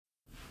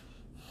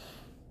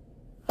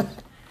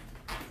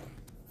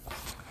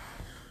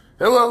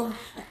Hello.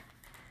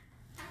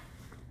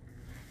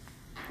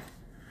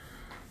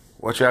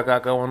 What y'all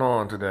got going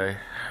on today?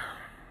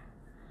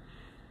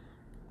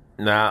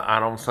 Now, I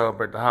don't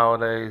celebrate the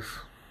holidays,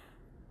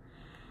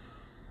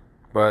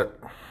 but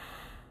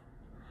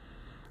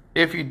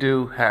if you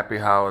do, happy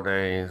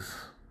holidays.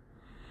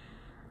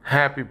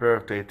 Happy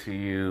birthday to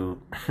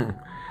you.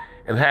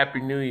 And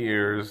happy New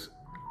Year's,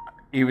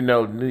 even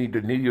though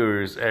the New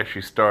Year's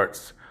actually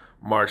starts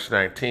March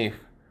 19th,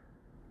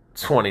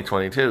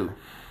 2022.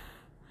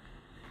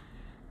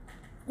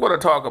 I want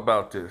to talk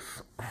about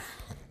this.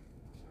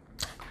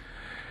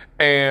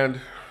 And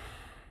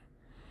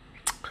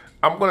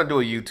I'm going to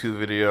do a YouTube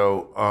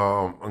video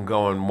on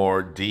going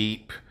more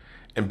deep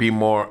and be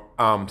more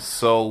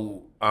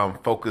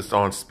focused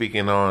on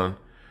speaking on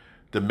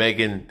the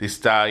Megan Thee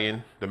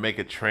Stallion, the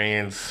Megan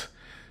Trans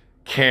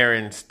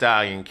Karen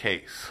Stallion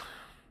case.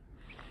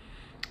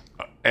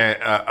 And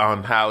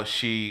on how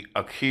she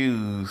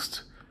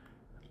accused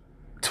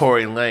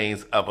Tory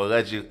Lanez of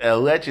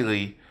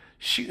allegedly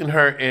shooting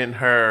her in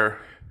her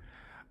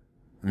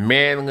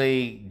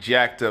manly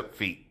jacked up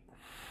feet.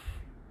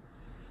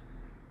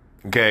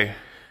 Okay.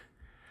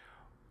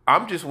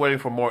 I'm just waiting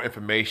for more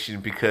information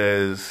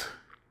because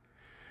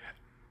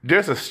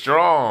there's a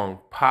strong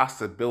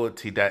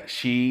possibility that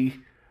she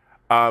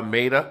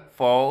made a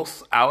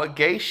false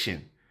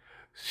allegation.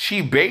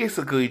 She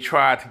basically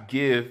tried to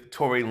give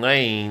Tory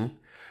Lanez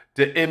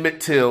the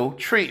Emmett Till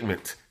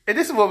treatment. And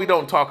this is what we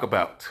don't talk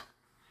about.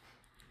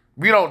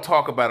 We don't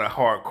talk about it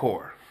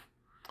hardcore.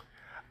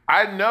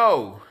 I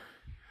know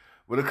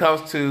when it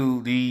comes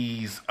to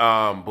these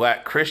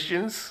black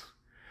Christians,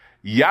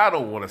 y'all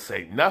don't want to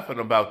say nothing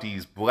about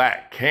these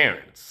black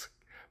Karens.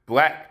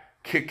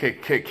 Black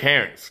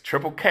KKKARENs,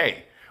 triple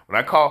K. When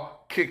I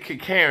call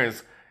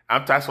KKKARENs,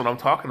 that's what I'm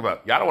talking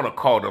about. Y'all don't want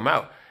to call them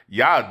out.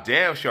 Y'all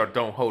damn sure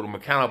don't hold them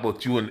accountable.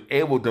 You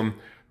enable them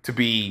to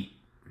be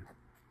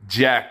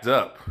jacked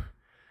up.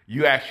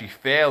 You actually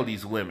fail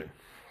these women.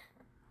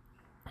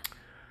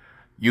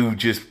 You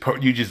just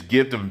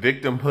give them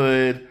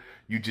victimhood.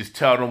 You just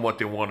tell them what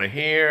they want to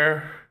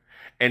hear,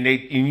 and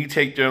you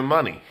take their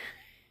money.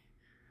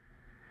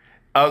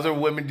 Other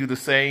women do the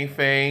same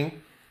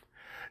thing.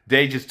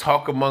 They just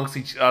talk amongst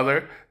each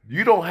other.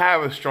 You don't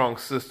have a strong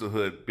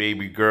sisterhood,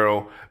 baby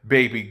girls.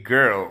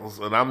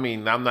 And I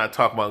mean, I'm not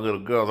talking about little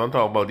girls. I'm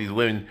talking about these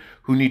women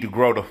who need to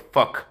grow the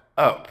fuck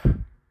up.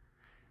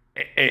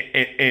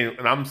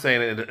 And I'm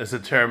saying it's a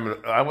term,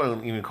 I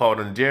wouldn't even call it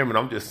endearment.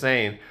 I'm just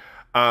saying,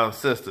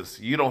 sisters,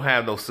 you don't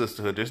have no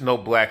sisterhood. There's no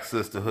black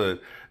sisterhood.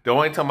 The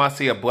only time I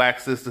see a black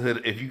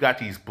sisterhood, if you got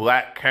these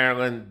black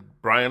Carolyn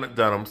Bryant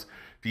Dunhams,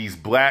 these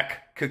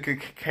black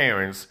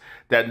Karens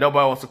that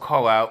nobody wants to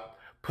call out,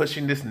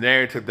 pushing this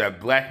narrative that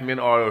black men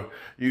are,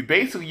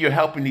 you're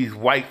helping these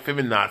white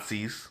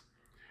feminazis,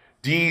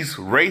 these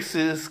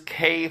racist,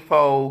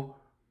 CAFO,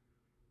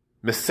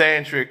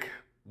 misandric,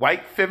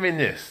 white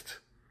feminists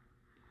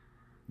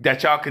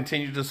that y'all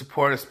continue to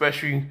support,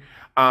 especially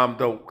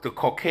the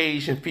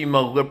Caucasian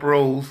female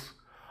liberals,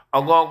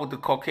 along with the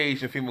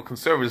Caucasian female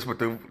conservatives.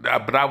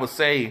 But I would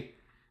say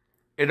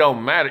it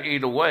don't matter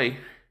either way.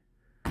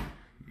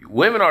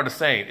 Women are the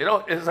same.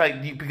 It's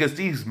like, because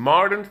these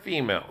modern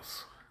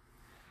females,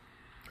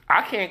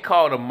 I can't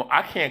call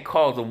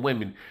them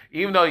women.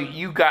 Even though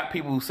you got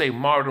people who say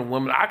modern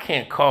women, I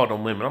can't call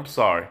them women. I'm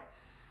sorry.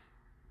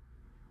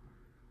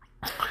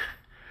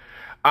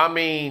 I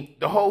mean,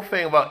 the whole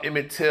thing about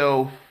Emmett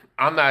Till,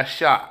 I'm not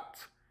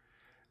shocked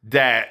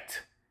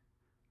that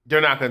they're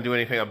not going to do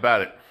anything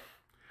about it.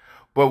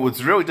 But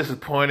what's really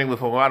disappointing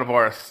with a lot of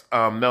our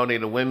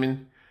melanated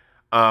women,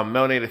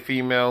 melanated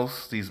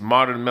females, these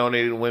modern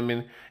melanated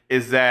women,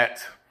 is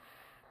that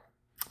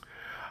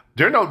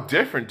they're no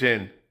different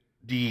than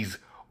these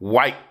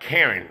white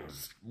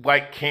Karens,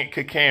 white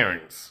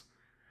Karens,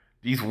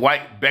 these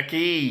white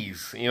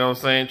Beckys, you know what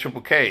I'm saying,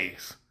 triple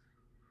Ks.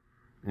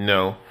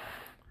 No.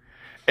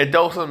 It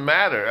doesn't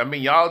matter. I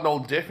mean, y'all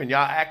no different. Y'all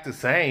act the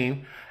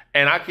same.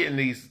 And I get in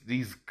these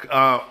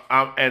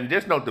and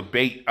there's no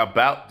debate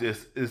about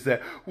this, is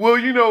that, well,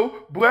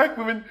 black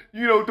women,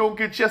 don't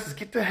get justice.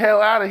 Get the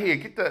hell out of here.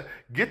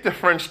 Get the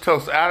French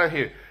toast out of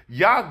here.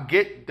 Y'all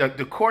get,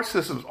 the court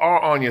systems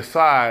are on your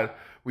side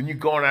when you're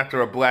going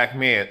after a black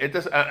man. It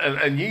does,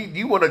 and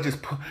you want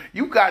to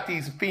you got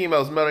these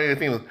females, melanated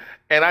females.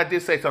 And I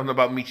did say something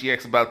about Michi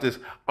X about this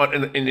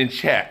in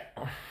chat.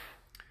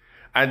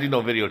 I do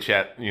no video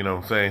chat, you know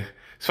what I'm saying?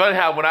 It's funny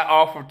how when I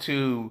offer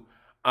to,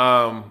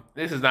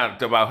 this is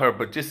not about her,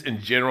 but just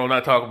in general,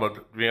 not talking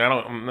about,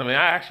 I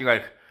actually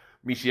like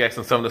Michi X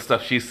and some of the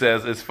stuff she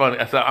says. It's funny.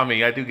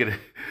 I do get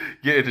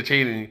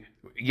entertained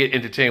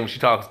when she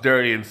talks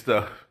dirty and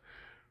stuff.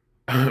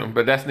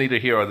 But that's neither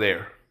here or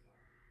there.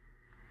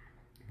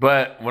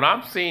 But when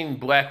I'm seeing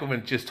black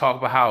women just talk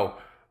about how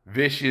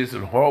vicious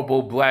and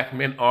horrible black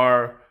men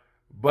are,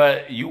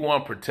 but you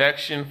want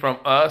protection from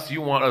us,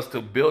 you want us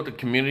to build a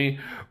community,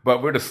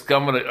 but we're the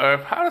scum of the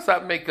earth, how does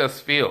that make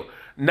us feel?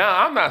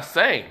 Now, I'm not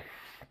saying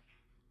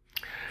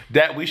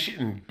that we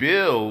shouldn't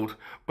build,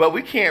 but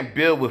we can't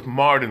build with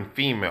modern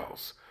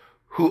females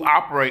who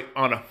operate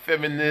on a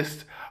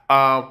feminist,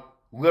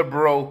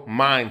 liberal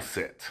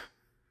mindset.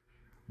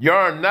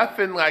 You're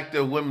nothing like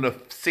the women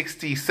of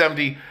 60,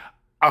 70,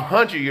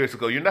 100 years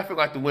ago. You're nothing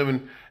like the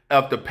women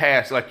of the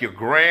past, like your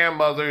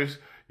grandmothers,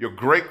 your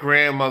great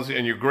grandmothers,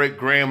 and your great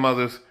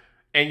grandmothers,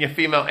 and your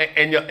female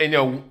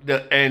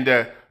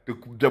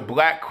the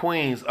black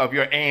queens of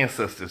your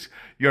ancestors.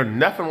 You're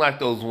nothing like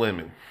those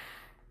women.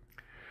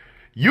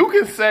 You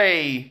can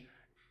say,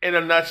 in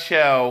a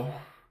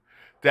nutshell,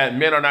 that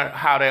men are not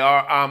how they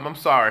are. I'm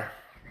sorry.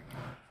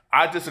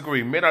 I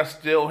disagree. Men are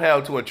still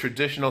held to a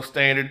traditional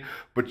standard,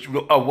 but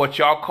of what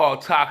y'all call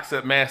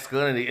toxic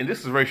masculinity, and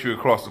this is racially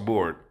across the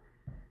board.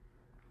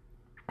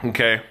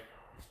 Okay?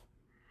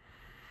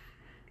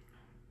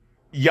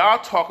 Y'all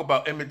talk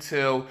about Emmett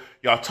Till.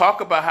 Y'all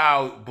talk about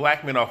how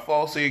black men are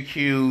falsely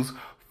accused,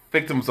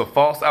 victims of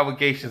false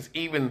allegations,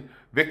 even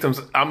victims.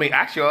 I mean,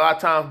 actually, a lot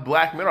of times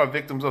black men are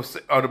victims of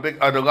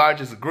are the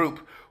largest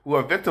group who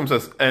are victims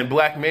of, and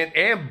black men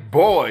and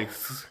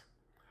boys.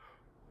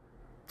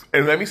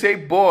 And let me say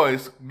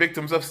boys,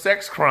 victims of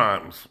sex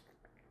crimes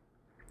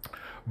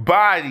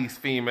by these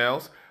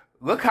females.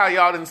 Look how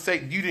y'all didn't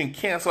say, you didn't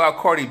cancel out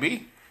Cardi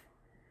B.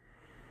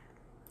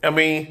 I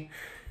mean,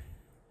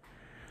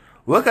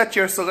 look at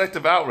your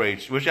selective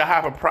outrage, which I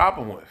have a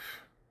problem with.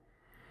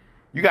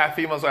 You got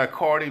females like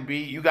Cardi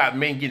B. You got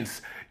men getting,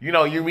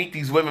 you meet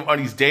these women on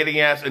these dating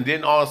apps, and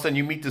then all of a sudden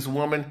you meet this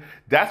woman.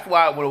 That's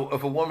why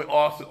if a woman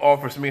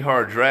offers me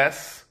her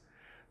address,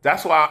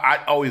 that's why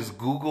I always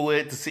Google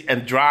it to see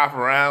and drive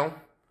around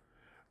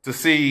to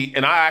see.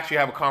 And I actually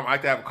I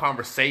like to have a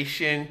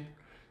conversation,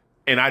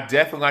 and I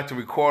definitely like to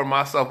record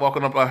myself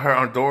walking up on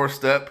her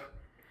doorstep.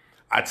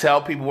 I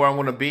tell people where I'm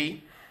going to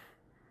be.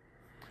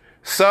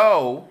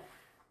 So,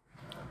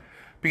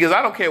 because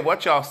I don't care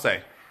what y'all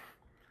say,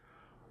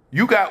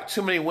 you got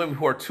too many women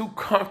who are too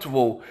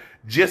comfortable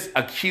just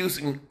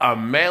accusing a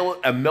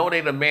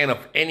melanated man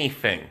of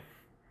anything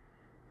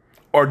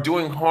or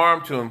doing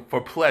harm to him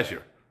for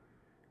pleasure.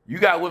 You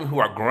got women who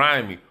are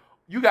grimy.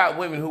 You got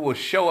women who will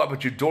show up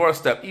at your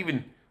doorstep,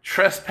 even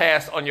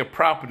trespass on your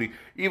property,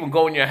 even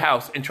go in your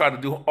house and try to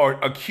do or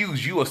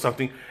accuse you of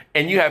something,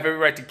 and you have every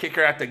right to kick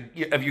her out, to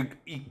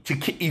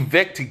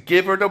evict, to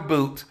give her the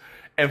boot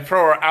and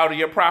throw her out of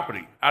your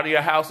property, out of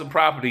your house and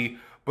property.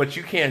 But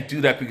you can't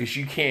do that because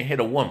you can't hit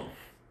a woman.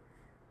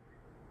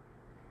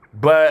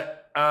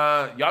 But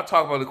y'all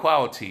talk about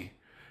equality,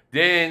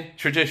 then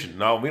tradition.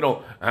 No, we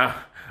don't.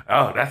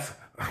 That's.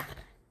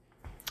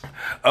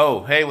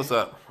 Oh, hey, what's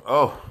up?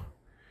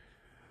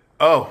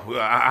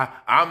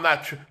 I'm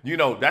not.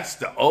 That's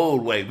the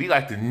old way. We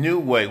like the new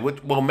way.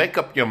 Well, make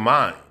up your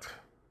mind.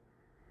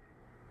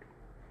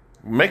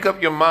 Make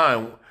up your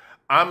mind.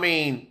 I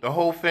mean, the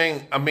whole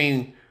thing. I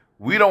mean,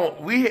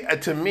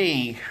 to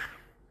me.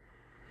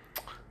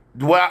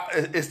 Well,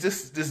 it's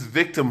this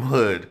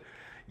victimhood.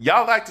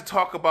 Y'all like to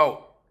talk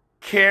about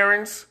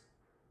Karens,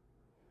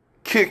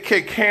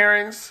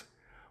 KKKARENs,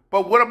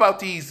 but what about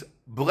these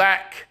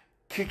black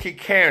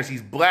KKKARENs,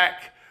 these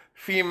black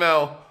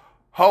female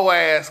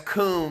hoe-ass,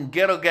 coon,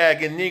 ghetto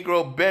gag, and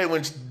Negro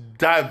Bedouins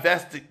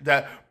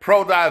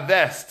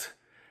pro-divest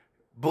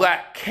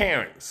black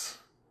Karens?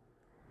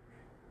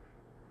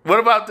 What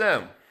about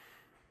them?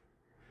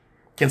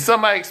 Can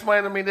somebody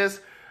explain to me this?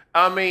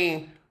 I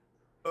mean,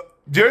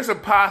 there's a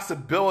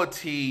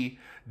possibility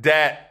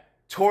that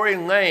Tory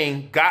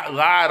Lane got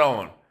lied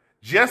on,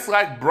 just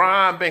like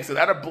Brian Banks and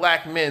other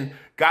black men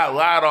got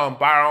lied on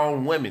by our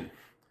own women,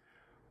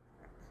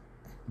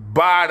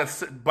 by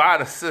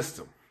the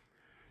system.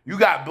 You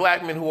got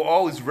black men who are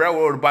always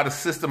railroaded by the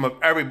system of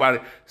everybody,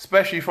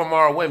 especially from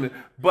our women.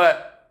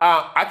 But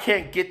I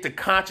can't get the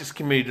conscious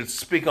committee to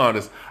speak on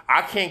this.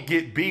 I can't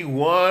get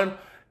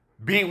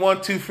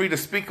B123 to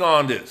speak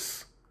on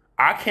this.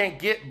 I can't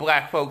get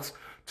black folks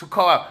to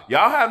call out.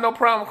 Y'all have no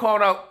problem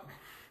calling out,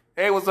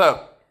 hey, what's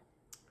up?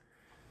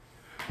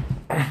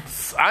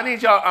 I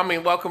need y'all,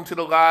 welcome to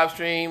the live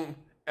stream.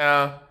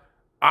 I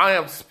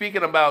am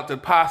speaking about the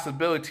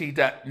possibility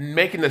that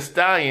Megan Thee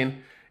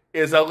Stallion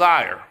is a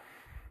liar.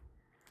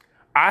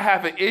 I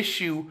have an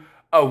issue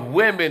of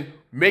women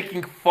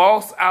making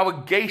false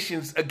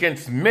allegations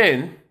against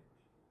men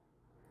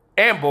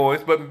and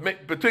boys,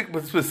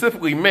 but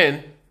specifically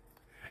men,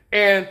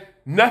 and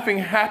nothing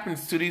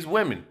happens to these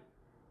women.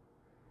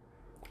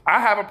 I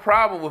have a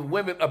problem with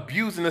women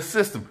abusing the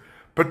system,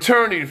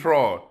 paternity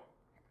fraud,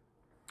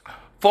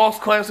 false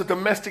claims of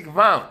domestic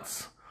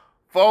violence,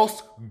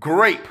 false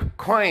grape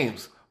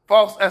claims,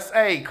 false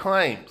SA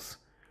claims.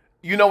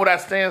 You know what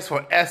that stands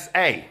for,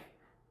 SA.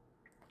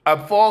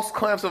 False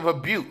claims of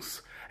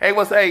abuse. Hey,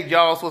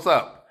 y'all? What's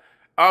up?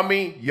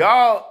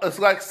 Y'all, it's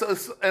like,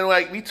 and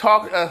like we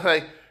talk,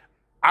 like,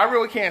 I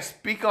really can't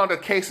speak on the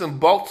case in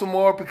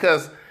Baltimore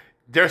because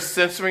they're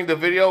censoring the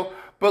video.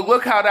 But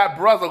look how that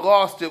brother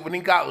lost it when he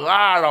got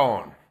lied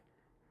on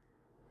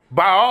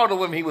by all the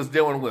women he was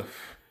dealing with,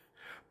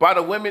 by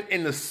the women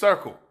in the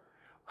circle.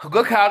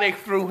 Look how they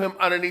threw him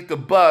underneath the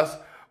bus.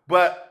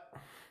 But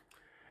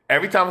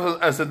every time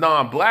it's a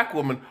non-black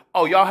woman,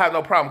 oh, y'all have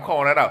no problem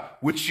calling that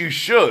out, which you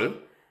should.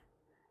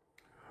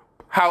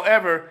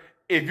 However,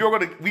 if you're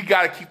gonna, we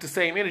gotta keep the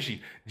same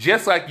energy.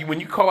 Just like when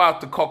you call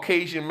out the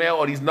Caucasian male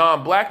or these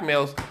non-black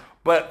males,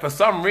 but for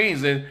some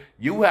reason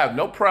you have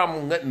no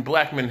problem letting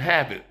black men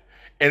have it,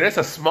 and it's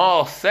a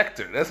small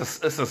sector.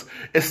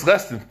 It's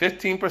less than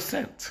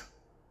 15%.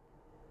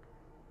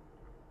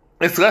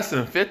 It's less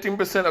than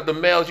 15% of the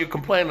males you're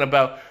complaining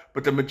about.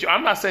 But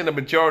I'm not saying the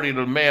majority of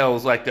the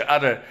males, like the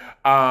other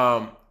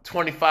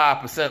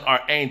 25%,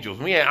 are angels.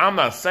 I'm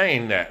not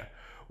saying that.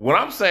 What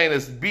I'm saying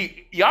is,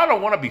 y'all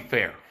don't want to be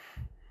fair.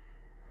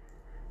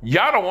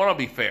 Y'all don't want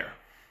to be fair.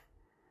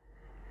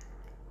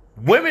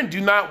 Women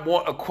do not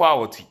want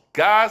equality.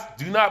 Guys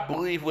do not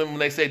believe when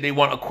they say they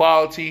want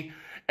equality,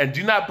 and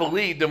do not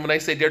believe them when they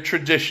say they're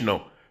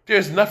traditional.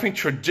 There's nothing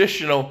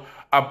traditional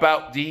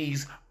about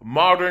these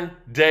modern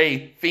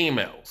day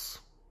females.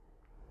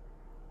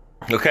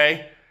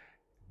 Okay?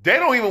 They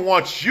don't even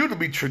want you to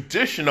be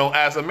traditional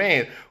as a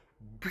man,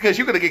 because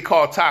you're going to get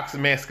called toxic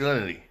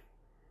masculinity.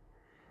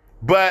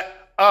 But,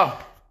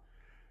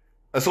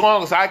 as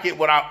long as I get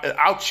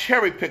I'll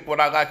cherry pick what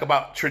I like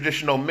about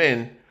traditional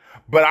men,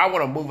 but I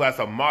want to move as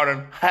a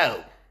modern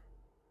hoe.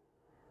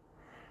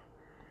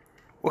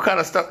 What kind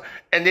of stuff?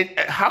 And then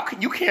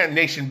you can't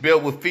nation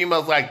build with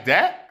females like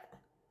that?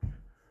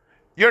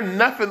 You're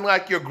nothing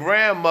like your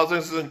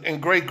grandmothers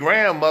and great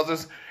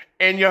grandmothers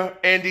and your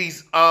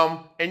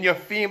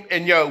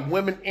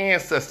women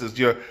ancestors,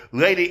 your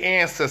lady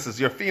ancestors,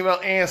 your female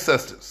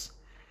ancestors.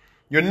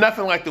 You're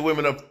nothing like the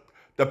women of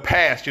the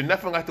past. You're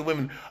nothing like the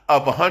women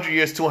of 100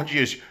 years, 200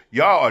 years.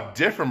 Y'all are a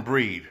different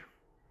breed.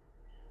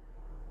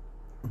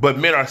 But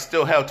men are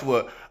still held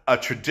to a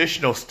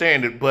traditional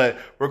standard, but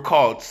we're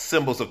called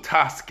symbols of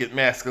toxic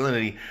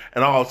masculinity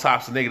and all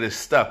types of negative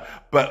stuff.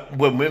 But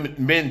when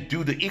men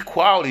do the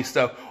equality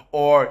stuff,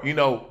 or,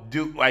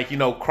 do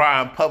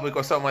cry in public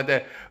or something like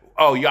that,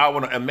 oh, y'all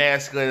want to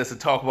emasculate us and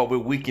talk about we're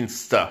weak and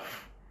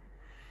stuff.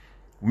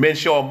 Men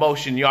show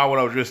emotion, y'all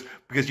want to just,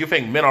 because you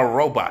think men are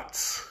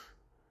robots.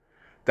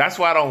 That's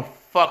why I don't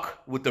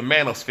fuck with the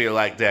manosphere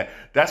like that.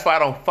 That's why I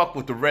don't fuck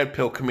with the red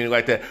pill community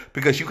like that,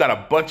 because you got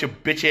a bunch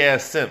of bitch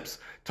ass simps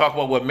talk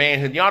about what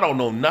manhood. Y'all don't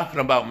know nothing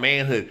about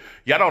manhood.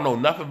 Y'all don't know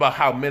nothing about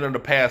how men in the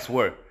past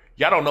were.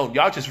 Y'all don't know.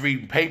 Y'all just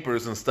reading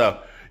papers and stuff.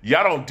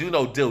 Y'all don't do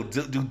no due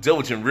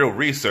diligent real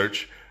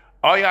research.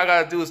 All y'all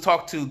gotta do is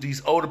talk to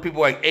these older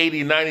people like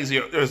 80, 90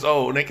 years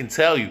old, and they can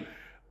tell you.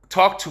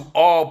 Talk to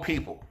all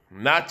people,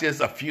 not just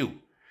a few.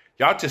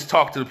 Y'all just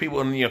talk to the people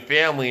in your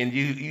family, and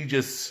you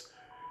just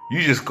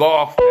go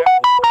off that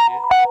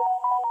shit.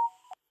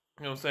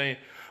 You know what I'm saying?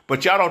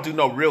 But y'all don't do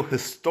no real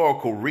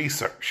historical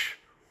research.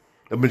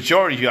 The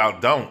majority of y'all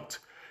don't.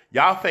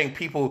 Y'all think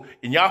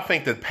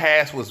the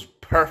past was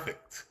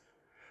perfect.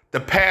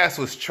 The past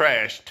was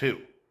trash too.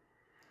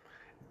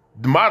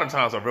 The modern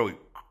times are really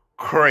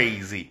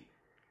crazy.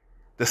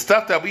 The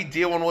stuff that we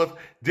dealing with,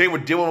 they were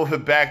dealing with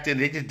it back then.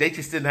 They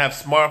just didn't have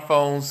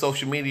smartphones,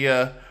 social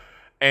media,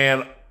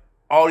 and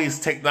all these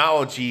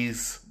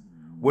technologies,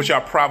 which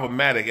are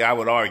problematic, I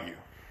would argue.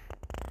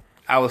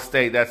 I would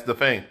state that's the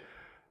thing.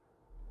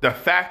 The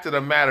fact of the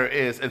matter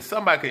is, and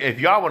if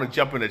y'all want to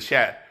jump in the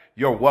chat,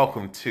 you're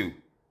welcome to.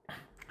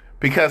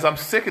 Because I'm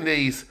sick of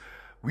these.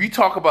 We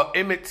talk about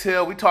Emmett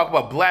Till. We talk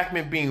about black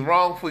men being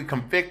wrongfully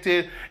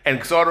convicted and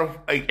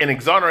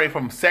exonerated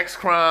from sex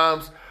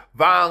crimes,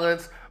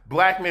 violence.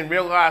 Black men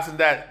realizing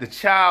that the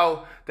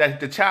child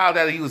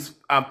that he was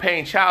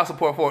paying child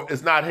support for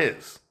is not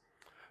his.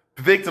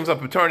 Victims of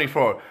paternity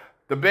fraud.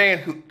 The man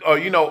who, or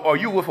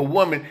you with a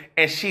woman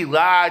and she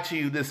lied to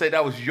you to say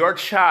that was your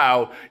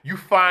child. You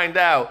find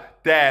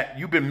out that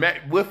you've been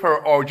met with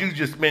her, or you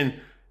just been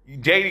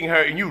dating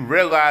her, and you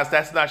realize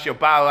that's not your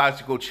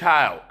biological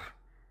child.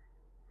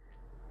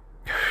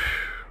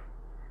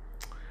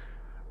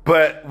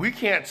 But we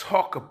can't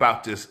talk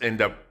about this in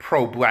the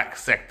pro-black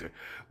sector.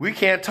 We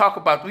can't talk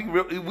about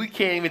we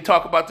can't even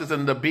talk about this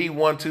in the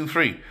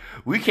B123.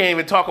 We can't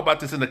even talk about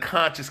this in the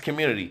conscious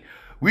community.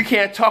 We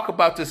can't talk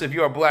about this if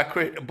you're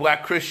a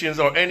black Christians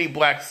or any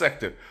black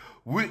sector.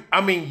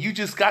 You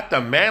just got the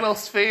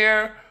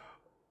manosphere,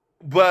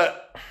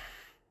 but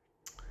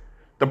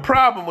the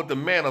problem with the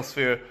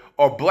manosphere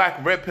or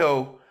black red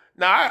pill,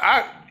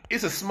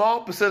 it's a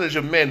small percentage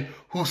of men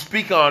who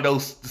speak on the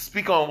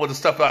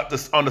stuff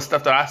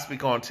that I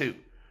speak on too.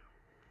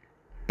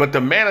 But the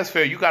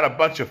manosphere, you got a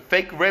bunch of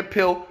fake red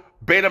pill,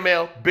 beta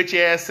male, bitch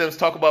ass sims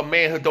talk about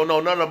manhood, don't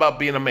know nothing about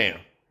being a man.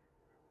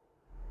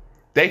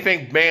 They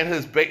think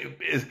manhood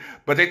is,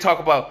 but they talk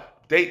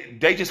about,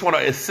 they just want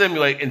to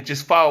assimilate and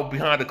just follow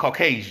behind the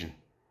Caucasian.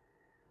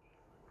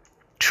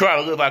 Try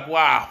to live like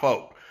wild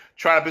folk.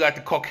 Try to be like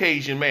the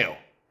Caucasian male.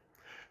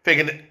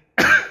 Thinking,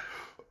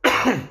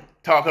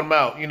 talking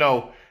about,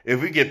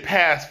 if we get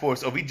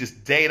passports or we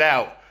just date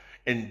out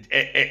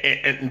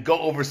and go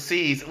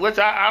overseas, which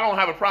I don't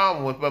have a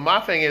problem with. But my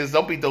thing is,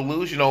 don't be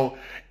delusional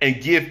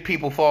and give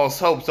people false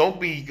hopes.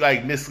 Don't be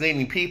like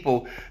misleading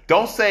people.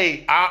 Don't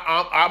say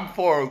I'm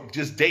for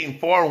just dating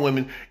foreign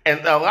women. And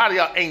a lot of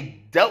y'all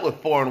ain't dealt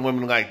with foreign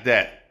women like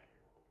that,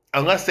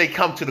 unless they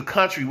come to the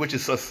country, which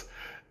is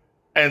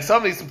And some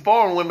of these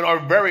foreign women are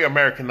very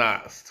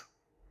Americanized.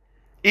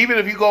 Even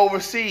if you go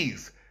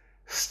overseas,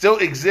 still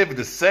exhibit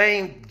the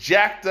same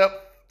jacked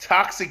up,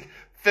 toxic,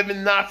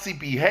 feminazi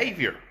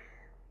behavior.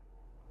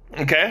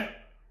 Okay?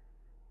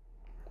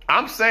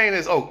 I'm saying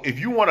is, if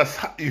you want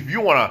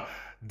to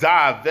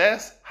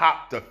divest,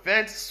 hop the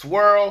fence,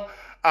 swirl,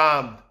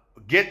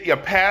 get your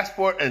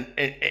passport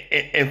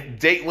and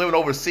date women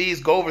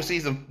overseas, go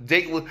overseas and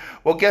date with,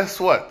 well, guess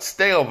what?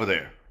 Stay over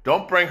there.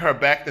 Don't bring her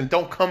back and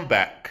don't come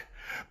back.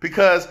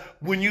 Because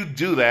when you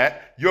do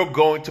that, you're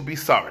going to be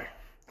sorry.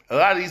 A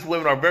lot of these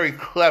women are very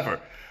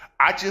clever.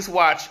 I just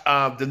watched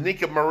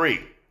Danica Marie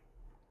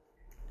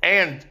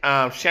and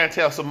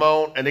Chantel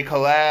Simone, and they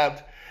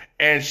collabed.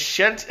 And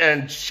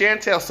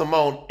Chantel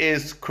Simone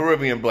is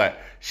Caribbean black.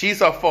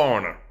 She's a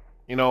foreigner,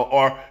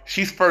 or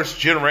she's first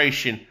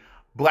generation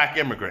black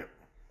immigrant.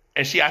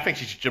 And I think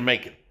she's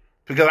Jamaican.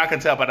 Because I can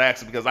tell by the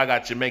accent, because I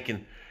got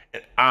Jamaican,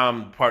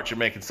 I'm part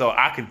Jamaican. So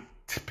I can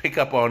pick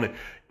up on it.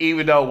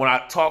 Even though when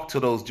I talk to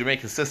those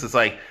Jamaican sisters,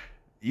 like,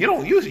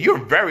 you're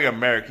very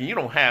American. You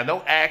don't have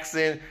no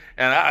accent.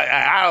 And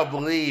I don't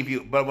believe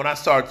you. But when I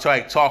start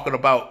talking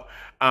about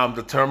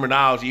the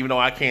terminology, even though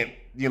I can't,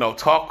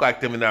 talk like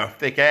them in their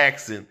thick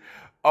accent,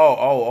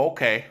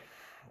 okay.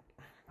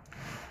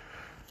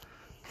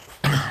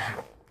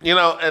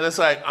 And it's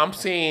like, I'm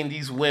seeing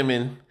these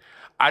women.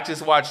 I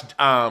just watched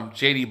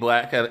JD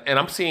Black, and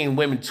I'm seeing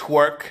women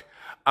twerk.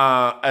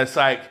 It's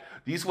like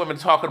these women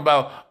talking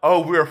about,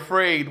 we're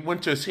afraid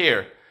winter's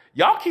here.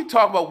 Y'all keep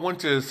talking about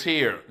winter's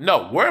here.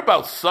 No, worry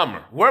about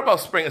summer. Worry about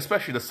spring,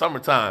 especially the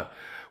summertime,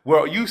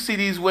 where you see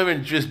these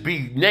women just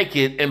be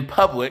naked in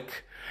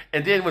public,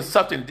 and then when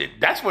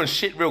that's when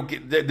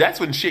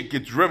shit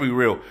gets really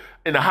real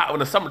in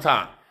the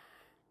summertime.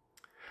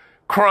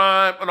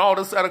 Crime and all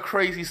this other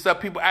crazy stuff,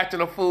 people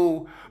acting a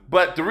fool.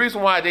 But the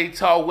reason why they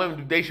tell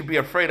women they should be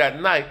afraid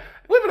at night,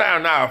 women are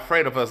not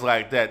afraid of us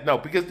like that. No,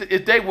 because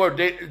if they were,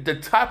 the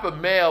type of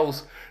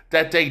males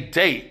that they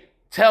date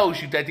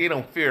tells you that they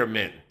don't fear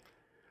men.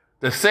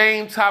 The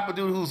same type of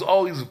dude who's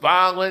always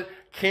violent,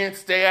 can't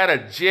stay out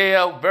of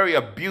jail, very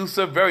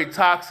abusive, very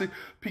toxic,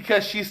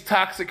 because she's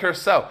toxic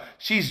herself.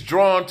 She's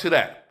drawn to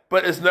that,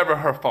 but it's never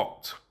her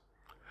fault.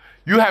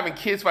 You having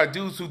kids by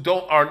dudes who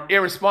are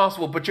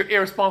irresponsible, but you're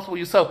irresponsible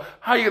yourself.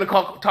 How are you going to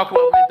talk about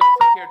men don't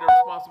take care of their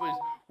responsibilities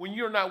when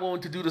you're not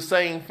willing to do the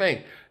same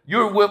thing?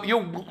 You're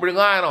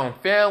relying on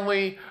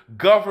family,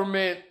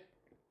 government.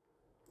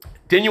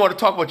 Then you want to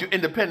talk about you're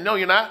independent. No,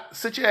 you're not.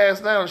 Sit your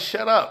ass down and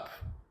shut up.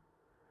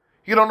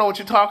 You don't know what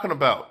you're talking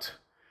about.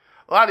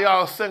 A lot of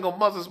y'all are single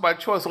mothers by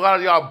choice. A lot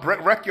of y'all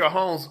wreck your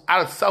homes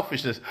out of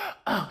selfishness.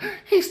 Oh,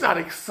 he's not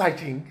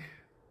exciting.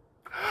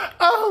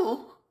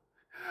 Oh,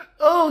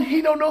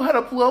 he don't know how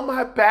to blow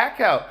my back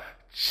out.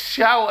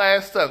 Shallow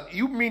ass stuff.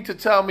 You mean to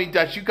tell me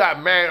that you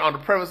got married on the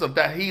premise of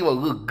that he will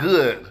look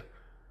good?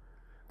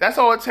 That's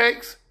all it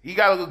takes? He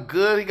got to look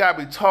good. He got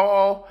to be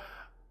tall,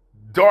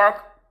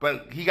 dark,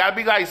 but he got to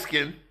be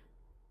light-skinned.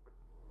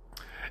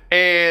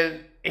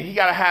 And he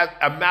got to have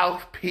a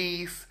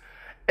mouthpiece.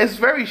 It's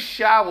very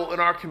shallow in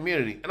our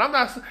community. And I'm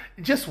not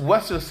just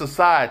Western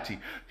society.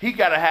 He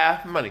got to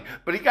have money.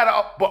 But he got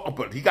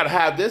to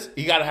have this.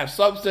 He got to have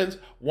substance.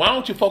 Why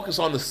don't you focus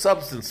on the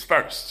substance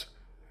first?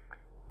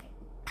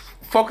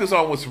 Focus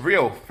on what's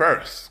real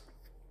first.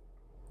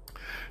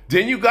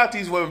 Then you got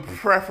these women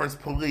preference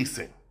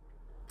policing.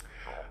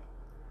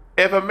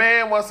 If a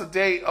man wants to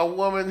date a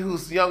woman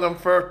who's young and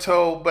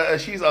fertile, but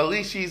she's of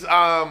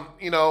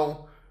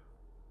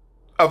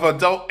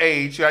adult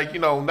age, I'm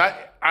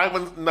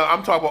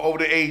talking about over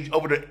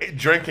the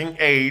drinking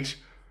age.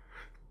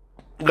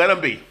 Let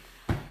them be.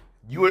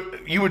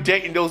 You were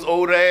dating those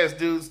old ass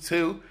dudes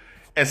too,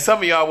 and some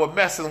of y'all were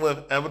messing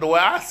with. And the way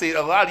I see it,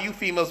 a lot of you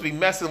females be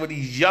messing with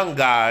these young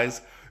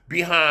guys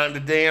behind the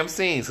damn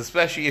scenes,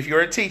 especially if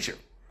you're a teacher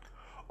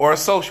or a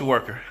social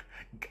worker,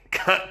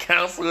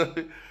 counselor,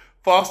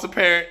 foster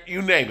parent,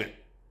 you name it.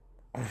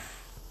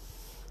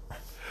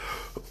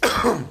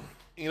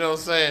 You know what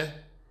I'm saying?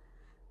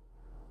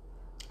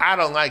 I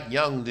don't like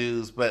young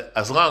dudes, but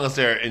as long as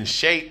they're in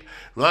shape,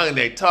 as long as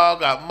they tall,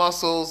 got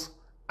muscles,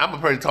 I'm a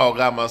pretty tall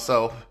guy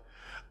myself.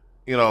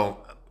 I don't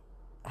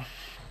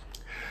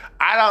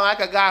like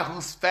a guy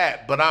who's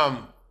fat, but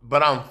I'm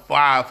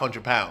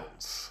 500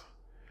 pounds.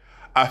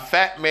 A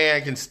fat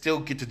man can still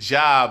get the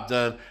job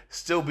done,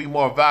 still be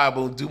more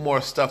valuable, do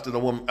more stuff than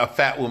a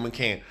fat woman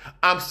can.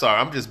 I'm sorry,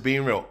 I'm just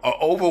being real. An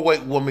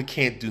overweight woman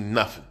can't do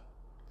nothing.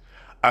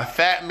 A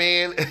fat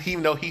man,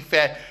 even though he's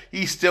fat,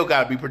 he still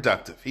got to be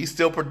productive. He's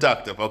still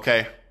productive,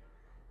 okay?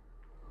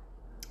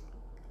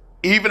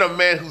 Even a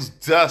man who's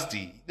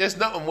dusty, there's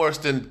nothing worse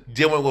than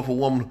dealing with a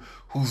woman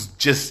who's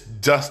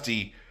just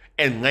dusty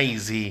and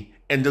lazy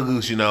and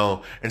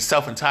delusional and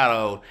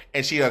self-entitled,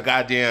 and she a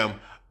goddamn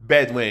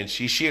bedouin.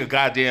 She a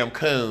goddamn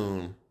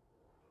coon.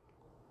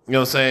 You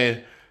know what I'm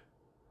saying?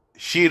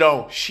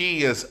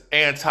 She is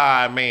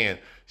anti-man.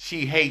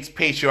 She hates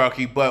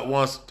patriarchy, but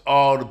wants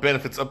all the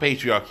benefits of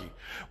patriarchy.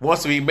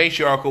 Wants to be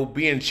matriarchal,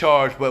 be in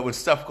charge, but when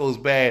stuff goes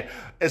bad,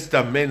 it's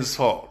the men's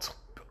fault.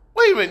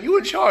 Wait a minute, you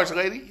in charge,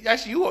 lady.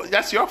 That's you.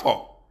 That's your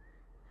fault.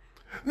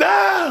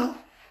 No.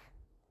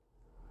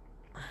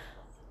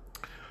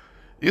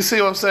 You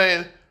see what I'm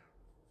saying?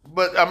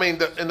 But I mean,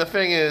 the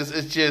thing is,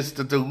 it's just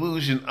the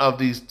delusion of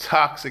these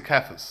toxic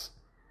heifers.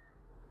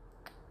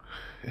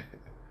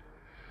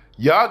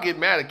 Y'all get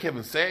mad at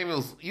Kevin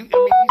Samuels. These women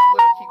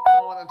keep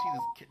calling onto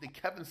the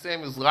Kevin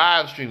Samuels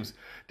live streams.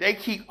 They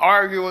keep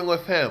arguing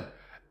with him.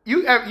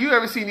 You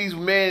ever seen these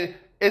men?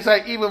 It's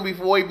like even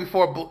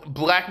before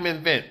Black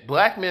Men Vent.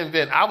 Black Men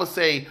Vent, I would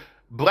say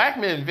Black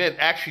Men Vent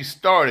actually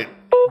started.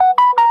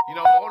 You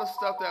know, all the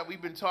stuff that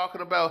we've been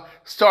talking about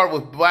started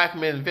with Black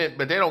Men Vent,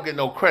 but they don't get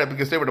no credit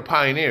because they were the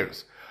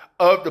pioneers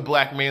of the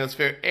Black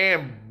manosphere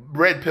and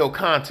red pill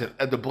content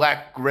of the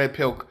black red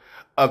pill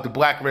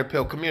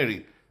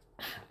community.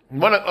 I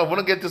want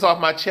to get this off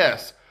my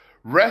chest.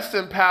 Rest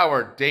in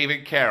power,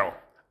 David Carroll.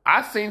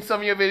 I've seen some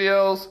of your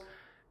videos,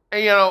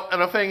 and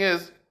and the thing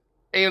is,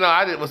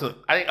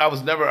 I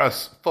was never a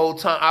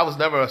full-time. I was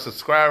never a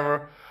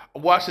subscriber. I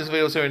watched his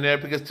videos here and there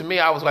because to me,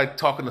 I was like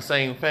talking the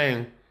same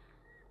thing.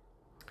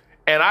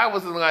 And I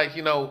wasn't like,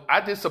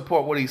 I did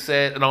support what he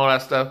said and all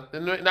that stuff.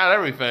 Not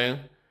everything.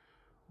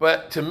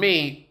 But to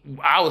me,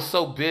 I was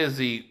so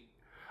busy,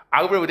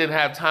 I really didn't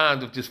have time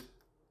to just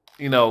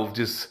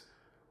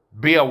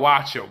be a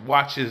watcher,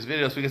 watch his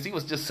videos because he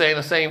was just saying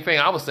the same thing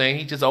I was saying.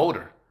 He's just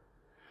older.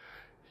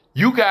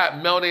 You got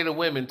melanated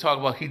women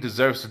talking about he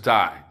deserves to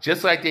die,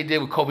 just like they did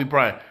with Kobe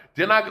Bryant.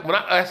 Then I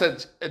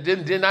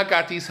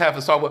got these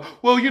heifers talking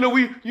about, well,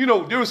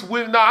 there's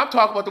women. No, I'm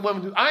talking about the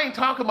women. I ain't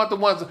talking about the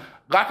ones,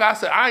 like I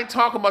said, I ain't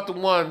talking about the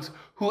ones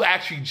who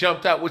actually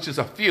jumped out, which is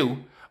a few.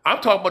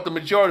 I'm talking about the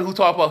majority who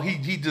talk about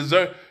he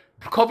deserved.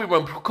 Kobe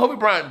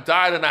Bryant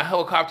died in a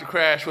helicopter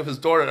crash with his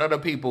daughter and other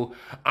people.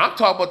 I'm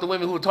talking about the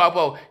women who talk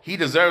about he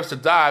deserves to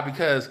die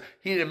because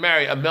he didn't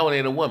marry a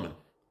melanated woman.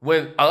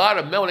 When a lot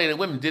of melanated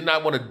women did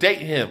not want to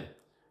date him.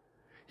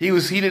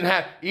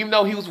 Even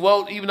though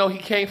he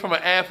came from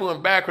an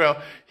affluent background,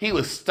 he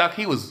was stuck.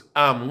 He was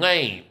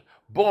lame,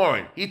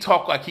 boring. He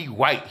talked like he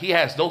white. He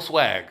has no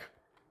swag.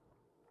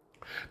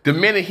 The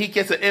minute he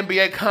gets an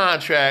NBA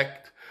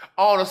contract,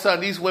 all of a sudden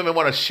these women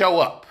want to show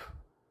up.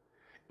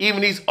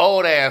 Even these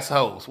old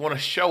assholes want to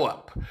show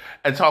up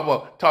and talk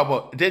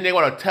about. Then they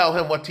want to tell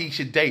him what he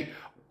should date.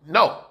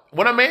 No,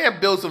 when a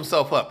man builds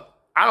himself up,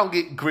 I don't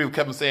agree with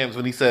Kevin Samuels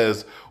when he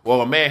says,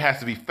 well, a man has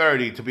to be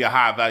 30 to be a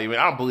high value man.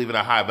 I don't believe in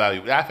a high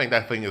value. I think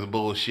that thing is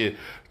bullshit.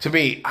 To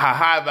me, a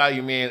high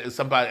value man is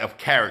somebody of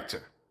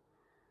character.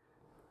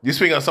 You're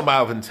speaking of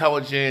somebody of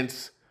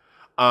intelligence,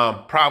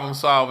 problem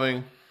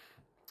solving.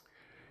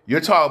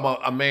 You're talking about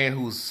a man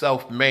who's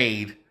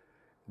self-made.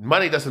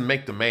 Money doesn't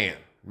make the man.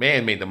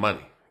 Man made the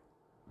money.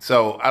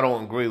 So I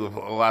don't agree with a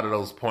lot of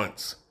those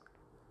points.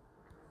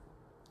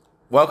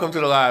 Welcome to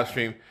the live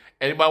stream.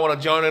 Anybody want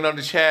to join in on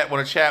the chat?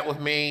 Want to chat with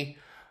me?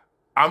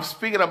 I'm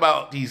speaking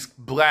about these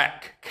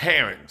black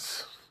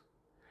Karens.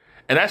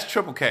 And that's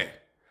triple K.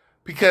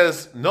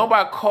 Because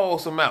nobody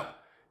calls them out.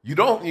 You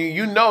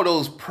know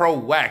those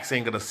pro-wax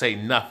ain't going to say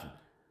nothing.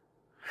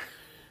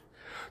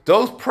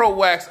 Those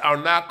pro-wax are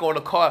not going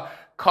to call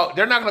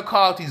they're not going to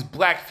call out these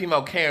black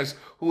female Karens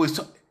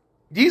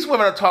these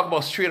women are talking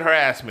about street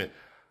harassment.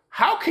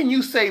 How can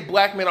you say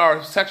black men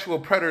are sexual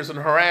predators and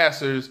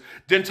harassers,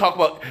 then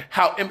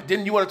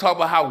you want to talk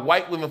about how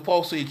white women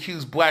falsely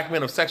accuse black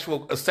men of sex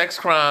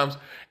crimes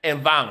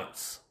and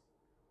violence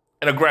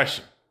and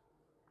aggression?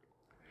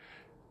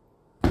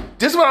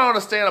 This is what I don't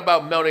understand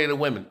about melanated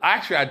women.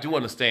 Actually, I do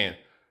understand.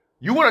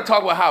 You want to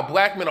talk about how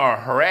black men are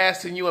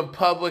harassing you in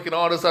public and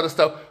all this other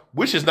stuff,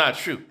 which is not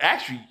true.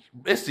 Actually,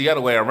 it's the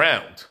other way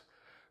around.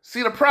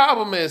 See, the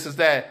problem is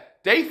that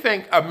they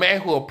think a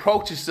man who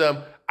approaches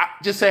them,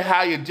 just say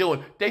how you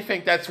doing, they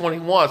think that's what he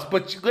wants.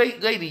 But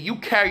lady, you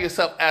carry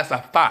yourself as a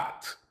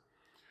thought.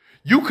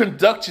 You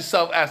conduct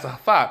yourself as a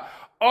thought.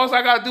 All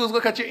I gotta do is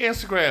look at your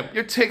Instagram,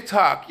 your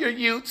TikTok, your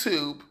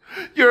YouTube,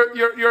 your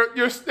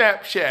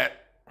Snapchat,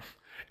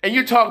 and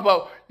you talk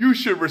about you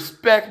should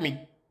respect me.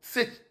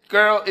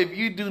 Girl, if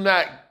you do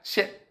not,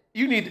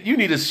 you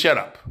need to shut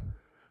up.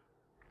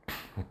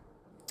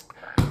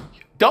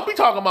 Don't be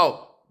talking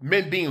about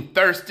men being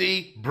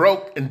thirsty,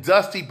 broke, and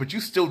dusty, but you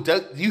still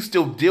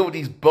deal with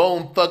these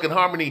Bone Thuggin'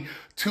 Harmony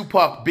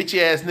Tupac bitch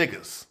ass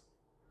niggas.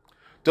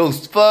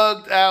 Those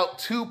thugged out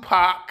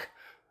Tupac,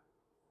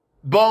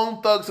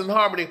 Bone Thugs and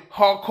Harmony,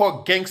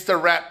 hardcore gangster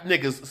rap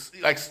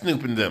niggas like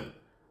Snoop and them.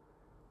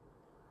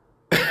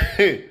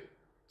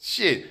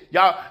 Shit,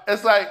 y'all,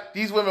 it's like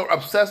these women are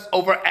obsessed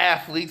over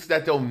athletes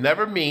that they'll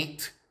never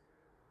meet,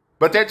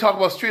 but they're talking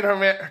about street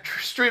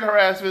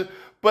harassment.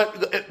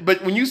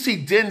 But when you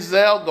see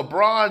Denzel,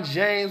 LeBron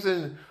James,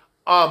 and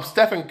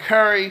Stephen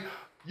Curry,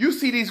 you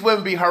see these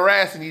women be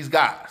harassing these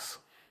guys.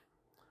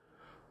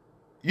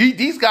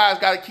 These guys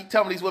got to keep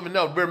telling these women,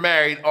 no, we're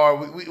married,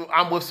 or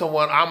I'm with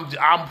someone,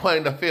 I'm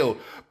playing the field.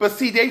 But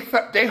see, they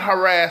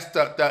harass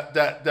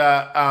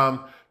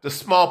the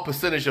small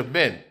percentage of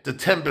men, the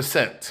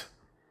 10%.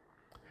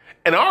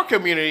 In our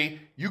community,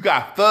 you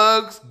got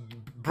thugs,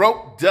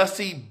 broke,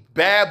 dusty,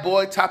 bad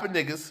boy type of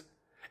niggas,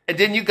 And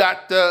then you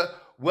got the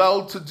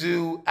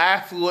well-to-do,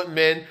 affluent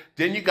men.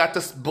 Then you got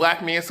the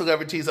black man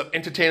celebrities of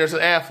entertainers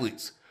and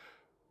athletes.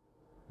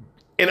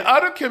 In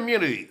other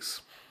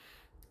communities,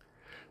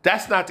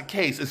 that's not the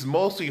case. It's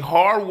mostly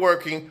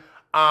hardworking.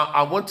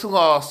 I went to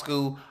law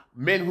school.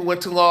 Men who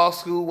went to law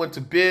school, went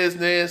to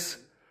business,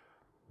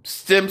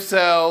 stem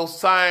cells,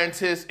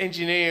 scientists,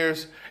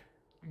 engineers.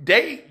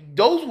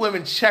 Those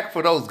women check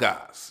for those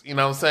guys. You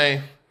know what I'm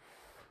saying?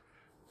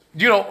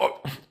 You know,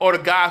 or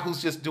the guy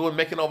who's just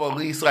making over at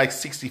least like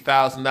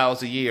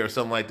 $60,000 a year or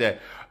something like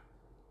that.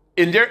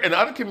 In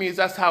other communities,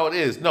 that's how it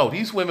is. No,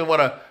 these women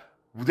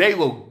they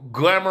will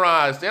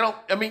glamorize.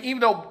 Even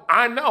though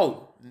I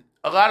know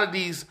a lot of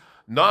these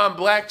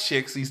non-black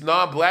chicks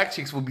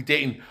will be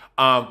dating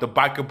the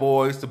biker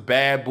boys, the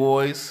bad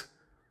boys,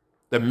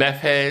 the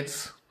meth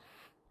heads,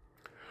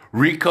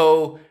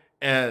 Rico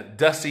and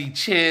Dusty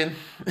Chin,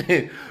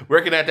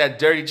 working at that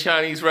dirty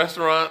Chinese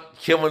restaurant,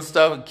 killing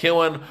stuff,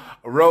 taking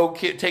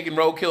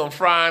roadkill and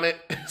frying it,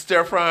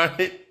 stir frying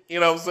it,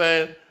 you know what I'm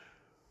saying?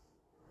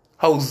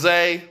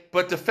 Jose.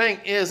 But the thing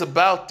is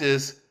about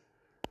this,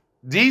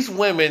 these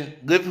women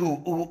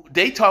who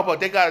they talk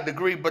about they got a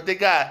degree, but they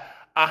got,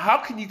 how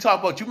can you talk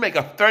about you make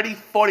a $30,000,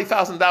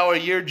 $40,000 a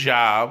year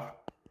job?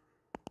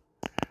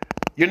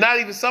 You're not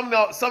even, some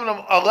of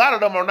them, a lot of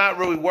them are not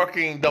really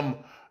working them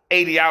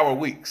 80-hour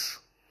weeks.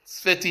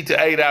 50 to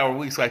 8-hour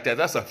weeks like that.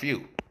 That's a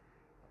few.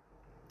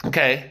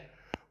 Okay?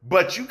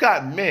 But you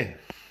got men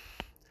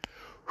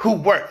who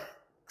work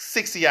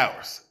 60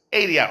 hours,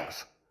 80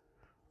 hours.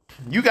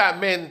 You got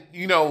men,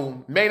 me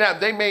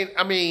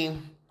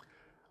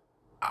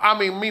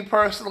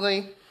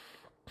personally,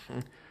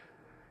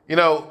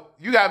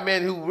 you got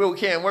men who really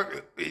can't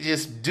work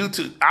just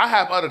I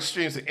have other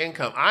streams of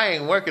income. I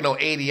ain't working on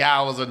 80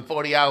 hours and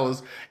 40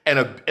 hours and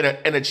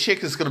a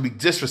chick is going to be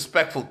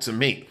disrespectful to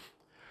me.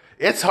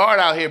 It's hard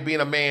out here being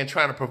a man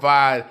trying to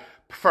provide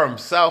for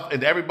himself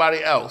and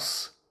everybody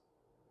else.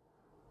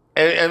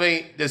 And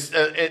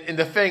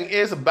the thing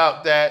is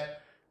about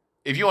that,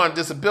 if you're on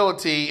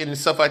disability and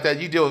stuff like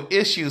that, you deal with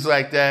issues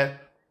like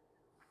that.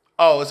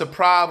 Oh, it's a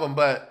problem,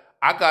 but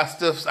I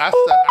got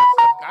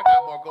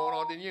more going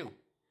on than you.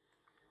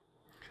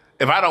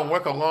 If I don't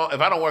work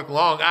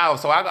long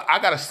hours, so I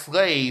got a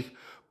slave,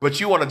 but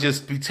you want to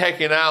just be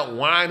taking out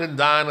wine and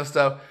dine and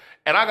stuff.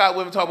 And I got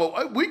women talking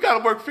about, we got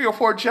to work 3 or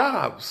 4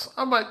 jobs.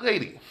 I'm like,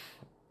 lady,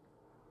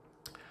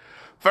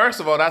 first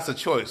of all, that's a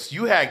choice.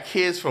 You had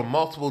kids from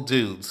multiple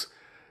dudes.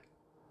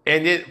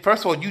 And then,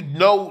 first of all, you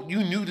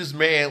knew this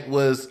man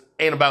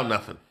ain't about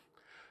nothing.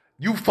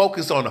 You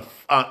focus on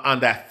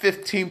that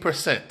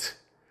 15%.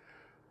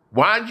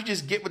 Why don't you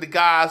just get with the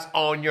guys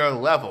on your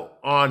level,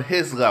 on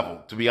his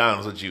level, to be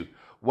honest with you?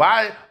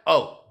 Why?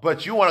 Oh,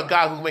 but you want a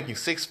guy who's making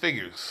 6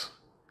 figures.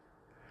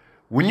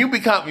 And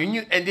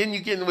then you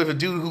get in with a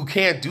dude who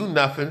can't do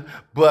nothing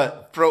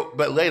but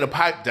lay the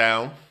pipe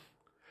down.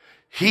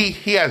 He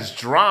has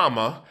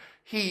drama.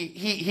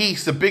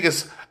 He's the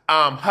biggest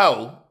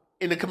hoe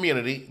in the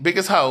community,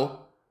 biggest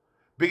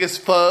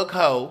fug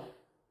hoe,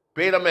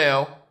 beta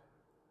male.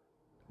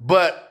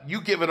 But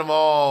you giving them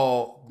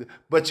all.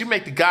 But you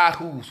make the guy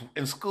who's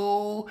in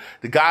school,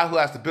 the guy who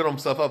has to build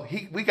himself up.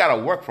 We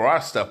gotta work for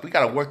our stuff. We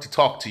gotta work to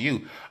talk to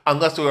you.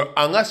 Unless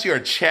you're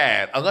a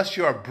Chad, unless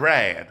you're a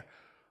Brad.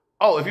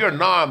 Oh, if you're a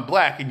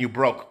non-black and you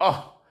broke,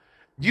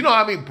 you know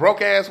how many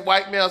broke-ass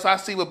white males I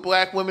see with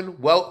black women?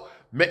 Well,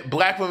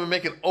 black women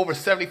making over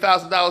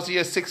 $70,000 a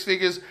year, 6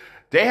 figures.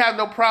 They have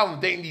no problem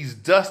dating these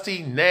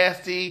dusty,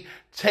 nasty,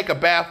 take a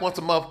bath once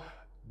a month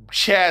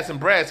Chads and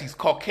Brads, these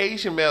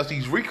Caucasian males,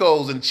 these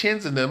Ricos and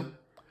Chins in them.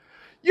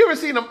 You ever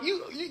seen them?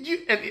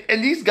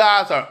 And these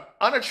guys are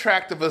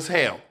unattractive as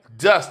hell,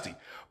 dusty.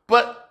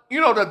 But, the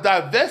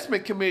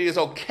divestment committee is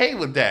okay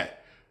with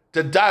that.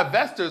 The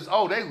divestors,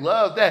 they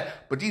love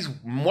that. But these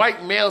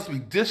white males be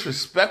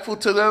disrespectful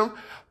to them,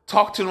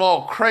 talk to them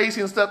all crazy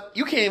and stuff.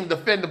 You can't even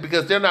defend them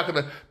because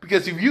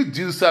because if you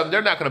do something,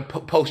 they're not going to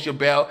post your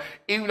bail,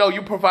 even though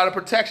you provide a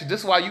protection.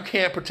 This is why you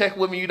can't protect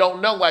women you don't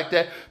know like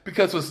that,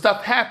 because when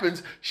stuff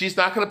happens, she's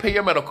not going to pay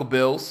your medical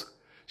bills.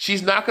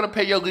 She's not going to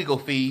pay your legal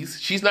fees.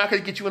 She's not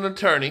going to get you an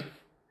attorney.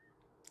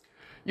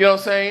 You know what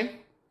I'm saying?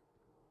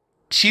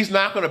 She's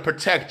not going to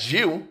protect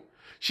you.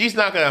 She's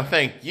not going to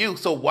thank you,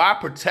 so why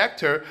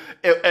protect her?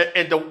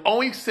 And the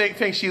only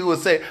thing she would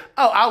say,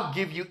 I'll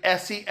give you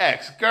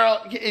sex.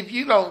 Girl, if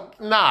you don't,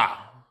 nah.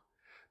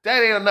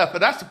 That ain't enough. But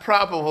that's the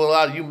problem with a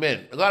lot of you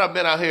men. A lot of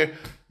men out here,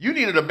 you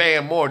needed a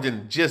man more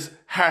than just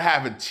her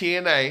having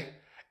TNA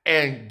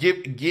and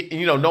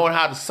knowing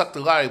how to suck the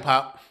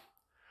lollipop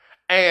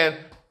and,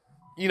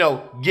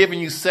 giving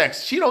you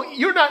sex. She's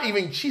not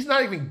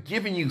even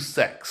giving you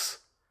sex.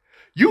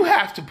 You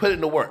have to put in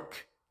the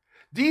work.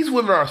 These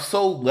women are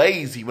so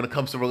lazy when it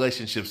comes to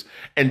relationships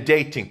and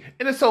dating.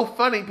 And it's so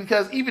funny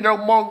because even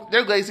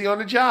they're lazy on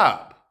the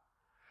job.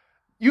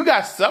 You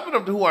got some of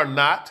them who are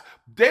not.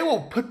 They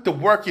will put the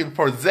work in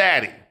for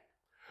Zaddy.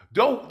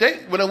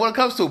 When it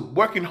comes to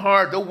working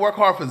hard, they'll work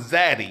hard for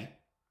Zaddy,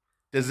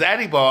 the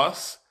Zaddy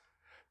boss,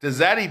 the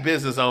Zaddy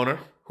business owner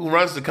who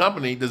runs the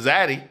company, the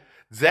Zaddy.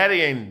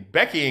 Zaddy and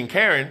Becky and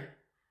Karen.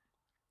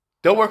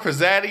 They'll work for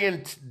Zaddy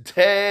and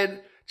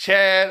Ted,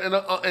 Chad,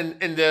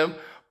 and them.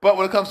 But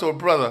when it comes to a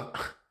brother,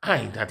 I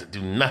ain't got to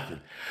do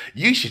nothing.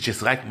 You should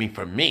just like me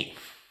for me.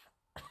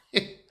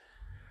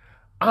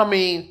 I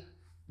mean,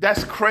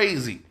 that's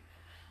crazy.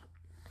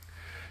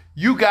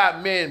 You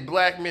got men,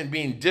 black men,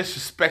 being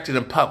disrespected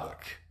in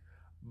public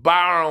by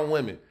our own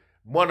women.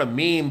 Want to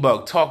mean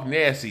bug, talk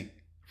nasty.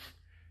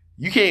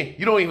 You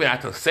don't even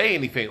have to say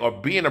anything or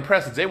be in the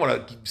presence. They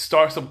want to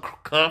start some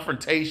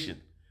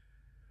confrontation.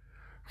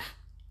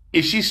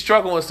 If she's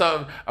struggling with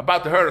something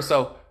about to hurt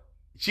herself,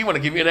 she want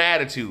to give you an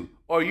attitude.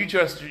 Or you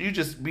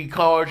just be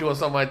cordial or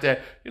something like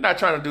that. You're not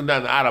trying to do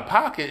nothing out of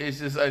pocket. It's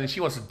just she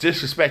wants to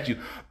disrespect you.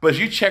 But if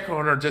you check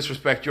on her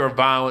disrespect, you're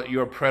violent,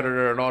 you're a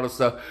predator, and all this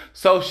stuff.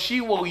 So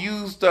she will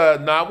use the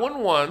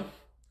 911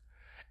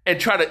 and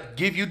try to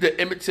give you the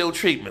Emmett Till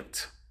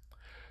treatment.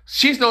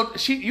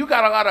 You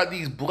got a lot of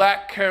these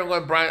black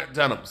Carolyn Bryant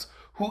Dunhams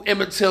who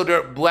Emmett Till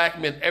their black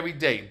men every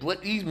day.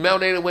 These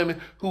melanated women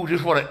who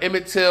just want to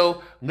Emmett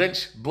Till,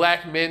 lynch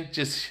black men,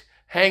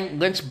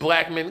 lynch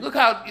black men. Look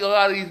how a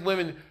lot of these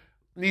women,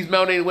 these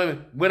melanated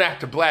women, went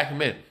after black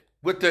men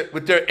with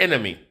their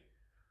enemy,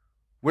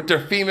 with their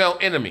female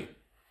enemy.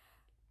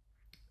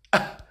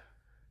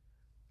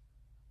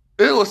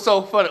 It was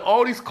so funny.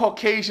 All these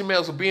Caucasian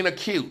males were being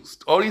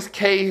accused. All these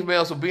cave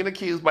males were being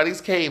accused by these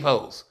cave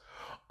hoes.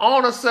 All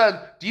of a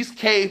sudden, these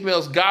cave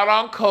males got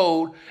on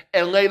code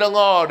and laid the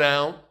law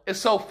down. It's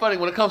so funny.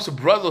 When it comes to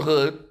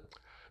brotherhood,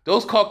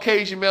 those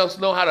Caucasian males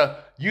know how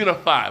to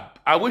unify.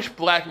 I wish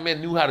black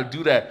men knew how to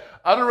do that.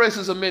 Other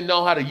races of men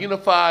know how to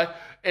unify,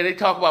 and they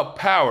talk about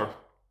power.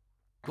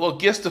 Well,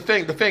 guess the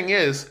thing. The thing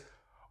is,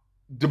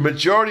 the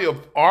majority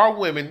of our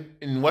women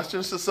in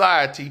Western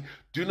society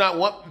do not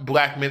want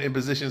black men in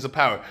positions of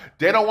power.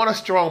 They don't want a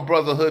strong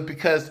brotherhood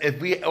because if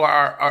we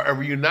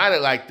are united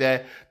like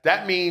that,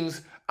 that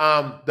means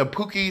the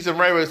Pookies and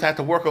Ray Rays have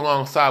to work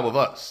alongside with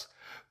us.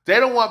 They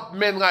don't want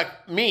men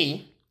like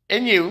me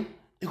and you,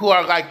 who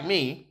are like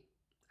me,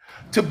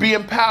 to be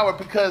in power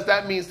because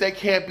that means they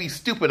can't be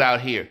stupid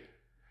out here.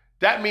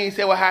 That means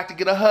they will have to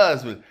get a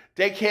husband.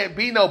 They can't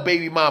be no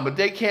baby mama.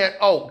 They can't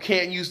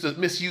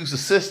misuse the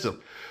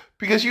system.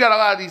 Because you got a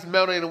lot of these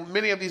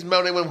many of these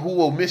melanated women who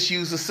will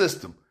misuse the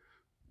system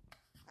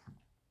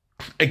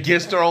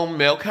against their own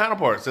male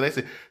counterparts. So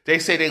they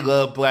say they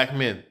love black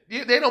men.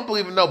 They don't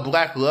believe in no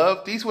black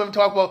love. These women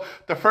talk about,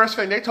 the first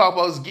thing they talk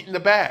about is getting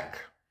the bag.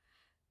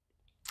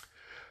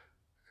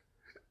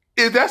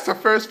 If that's the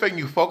first thing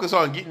you focus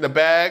on, getting the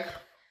bag.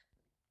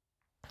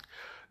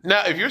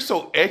 Now, if you're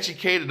so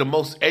educated, the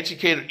most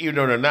educated, even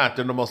though they're not,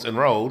 they're the most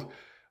enrolled,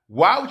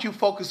 why would you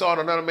focus on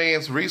another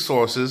man's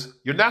resources?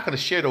 You're not going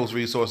to share those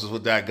resources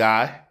with that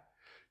guy.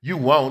 You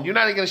won't. You're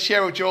not even going to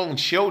share with your own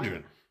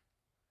children.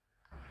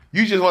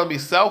 You just want to be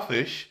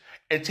selfish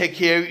and take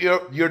care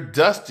of your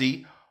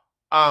dusty,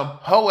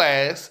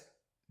 hoe-ass,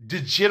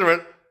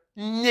 degenerate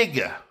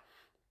nigga.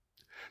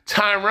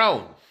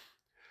 Tyrone,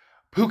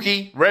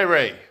 Pookie, Ray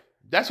Ray.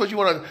 That's what you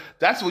want to.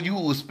 That's what you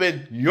will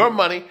spend your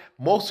money,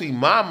 mostly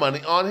my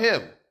money, on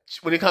him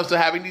when it comes to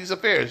having these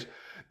affairs.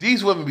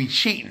 These women be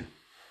cheating.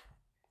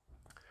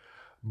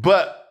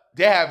 But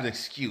they have an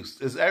excuse.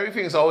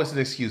 Everything is always an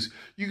excuse.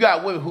 You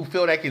got women who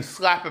feel they can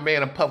slap a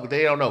man in public.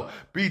 They don't know.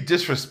 Be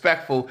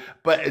disrespectful,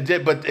 but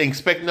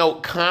expect no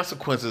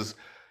consequences.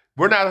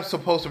 We're not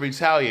supposed to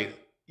retaliate.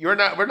 We're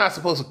not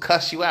supposed to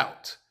cuss you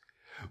out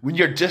when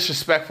you're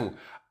disrespectful.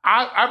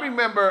 I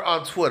remember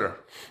on Twitter,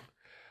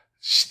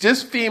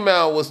 this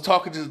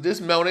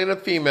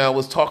melanated female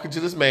was talking to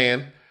this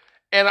man,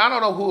 and I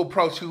don't know who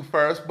approached who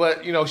first,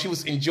 but she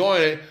was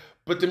enjoying it.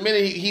 But the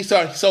minute he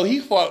started, so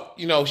he thought,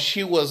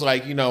 she was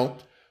like,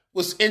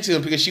 was into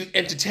him because she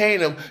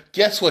entertained him.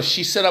 Guess what?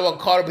 She set up and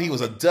called him, but he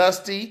was a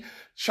dusty,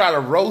 try to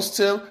roast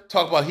him,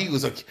 talk about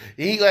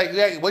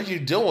what you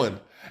doing?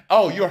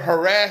 Oh, you're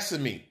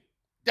harassing me.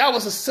 That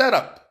was a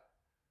setup.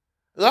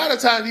 A lot of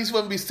times these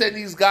women be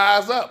setting these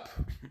guys up.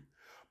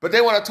 But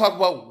they want to talk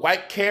about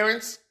white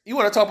Karens. You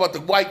want to talk about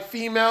the white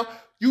female?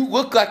 You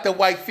look like the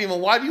white female.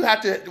 Why do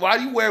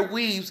you wear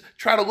weaves,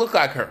 try to look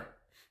like her?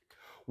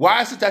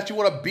 Why is it that you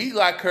want to be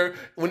like her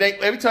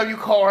every time you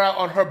call her out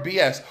on her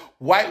BS?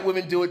 White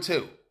women do it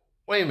too.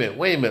 Wait a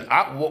minute.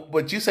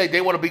 But you say they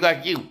want to be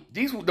like you.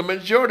 The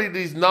majority of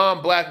these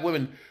non-black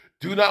women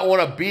do not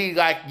want to be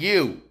like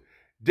you.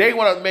 They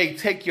want to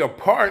take your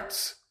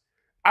parts.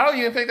 I don't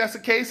even think that's the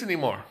case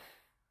anymore.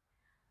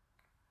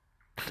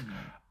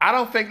 I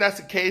don't think that's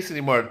the case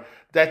anymore,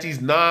 that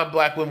these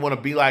non-black women want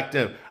to be like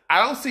them.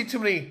 I don't see too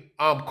many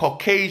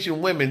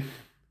Caucasian women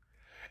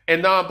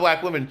and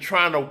non-black women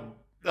trying to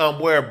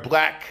wear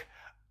black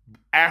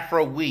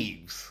Afro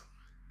weaves.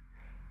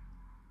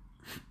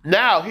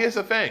 Now, here's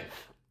the thing.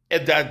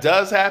 If that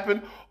does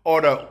happen,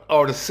 or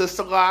the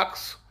sister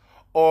locks,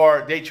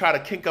 or they try to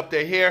kink up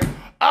their hair,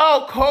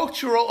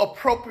 cultural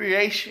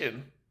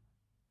appropriation.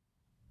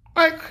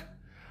 Like,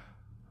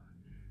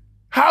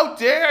 how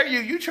dare you?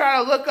 You try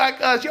to look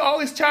like us. You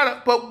always try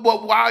to, but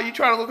why are you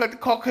trying to look like the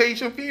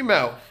Caucasian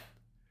female?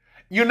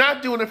 You're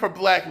not doing it for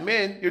black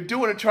men. You're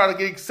doing it trying to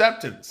get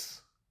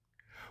acceptance.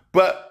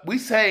 But we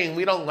saying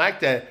we don't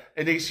like that.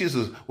 And the excuse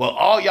is, well,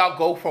 all y'all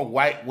go for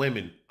white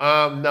women.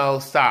 No,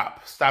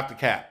 stop. Stop the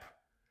cap.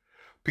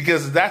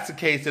 Because if that's the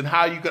case, then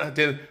how you gonna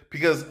then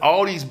because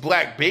all these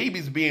black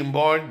babies being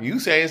born, you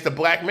say it's the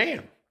black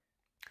man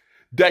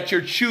that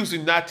you're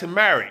choosing not to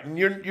marry. And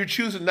you're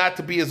choosing not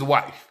to be his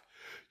wife.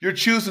 You're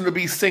choosing to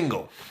be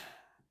single.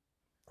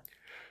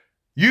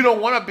 You don't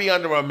want to be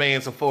under a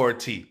man's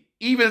authority.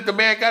 Even if the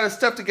man got his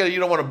stuff together,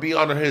 you don't want to be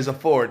under his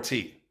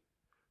authority.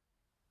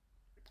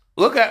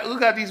 Look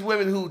at these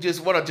women who just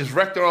want to just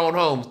wreck their own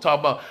homes, talk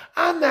about,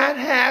 I'm not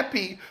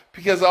happy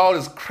because of all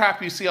this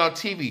crap you see on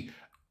TV.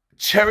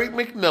 Cherry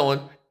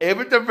McMillan,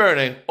 Ava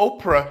DuVernay,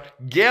 Oprah,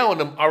 Gail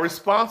and them are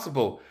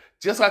responsible.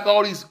 Just like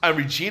all these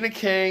Regina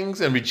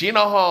Kings and Regina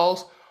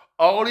Halls,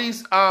 all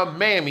these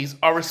mammies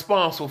are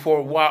responsible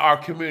for why our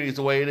community is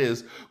the way it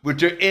is with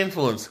their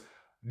influence.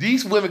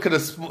 These women could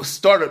have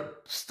started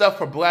stuff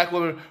for black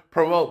women,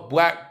 promote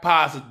black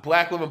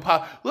women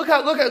positive. Look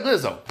at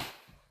Lizzo.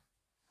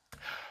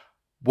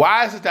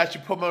 Why is it that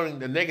you're promoting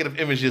the negative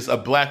images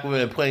of black women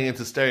and playing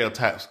into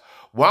stereotypes?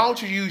 Why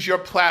don't you use your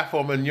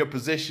platform and your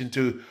position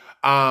to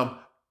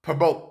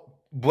promote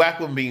black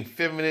women being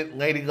feminine,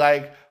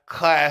 ladylike,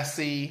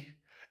 classy,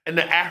 in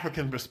the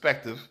African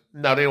perspective?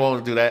 No, they don't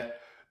want to do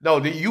that.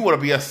 No, you want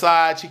to be a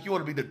side chick. You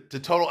want to be the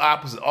total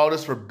opposite. All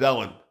this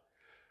rebelling.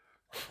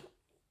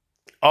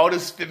 All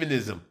this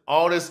feminism,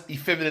 all this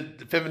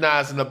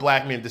feminizing the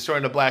black man,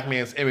 destroying the black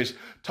man's image,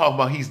 talking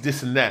about he's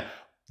this and that.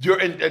 They're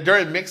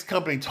in mixed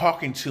company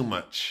talking too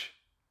much.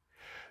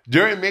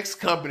 They're in mixed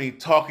company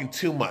talking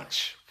too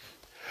much.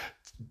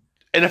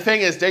 And the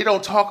thing is, they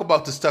don't talk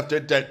about the stuff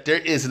that there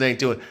is and ain't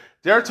doing.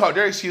 Their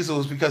excuse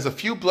was because a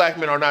few black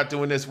men are not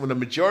doing this when the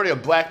majority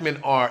of black men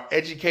are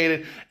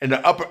educated in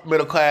the upper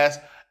middle class,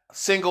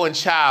 single and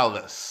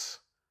childless.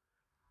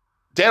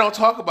 They don't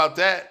talk about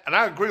that. And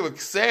I agree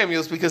with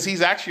Samuels because he's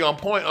actually on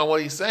point on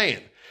what he's saying.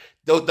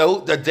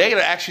 The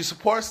data actually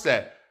supports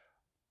that.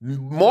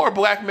 More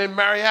black men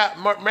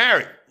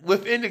marry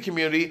within the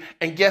community.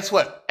 And guess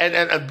what?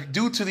 And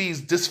due to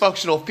these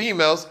dysfunctional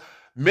females,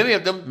 many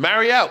of them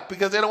marry out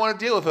because they don't want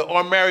to deal with it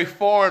or marry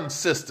foreign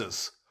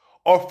sisters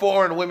or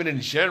foreign women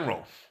in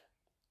general.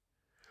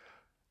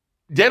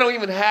 They don't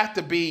even have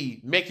to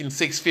be making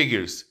six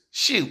figures.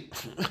 Shoot.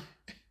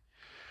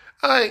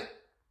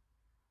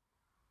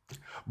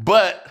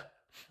 But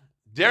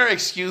their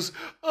excuse,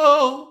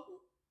 they're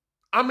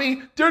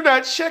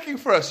not checking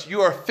for us.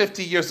 You are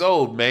 50 years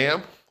old,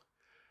 ma'am.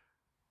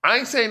 I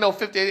ain't saying no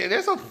 50.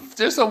 There's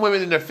some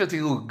women in their 50s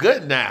who are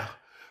good now.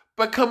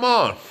 But come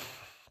on.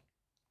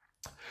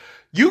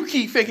 You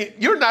keep thinking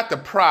you're not the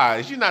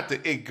prize. You're not the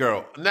it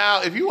girl.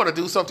 Now, if you want to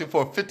do something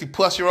for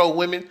 50-plus-year-old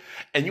women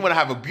and you want to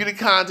have a beauty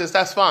contest,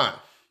 that's fine.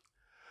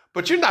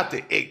 But you're not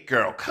the it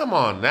girl. Come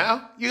on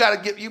now.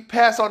 You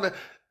pass on the...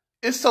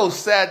 It's so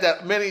sad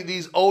that many of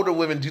these older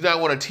women do not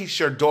want to teach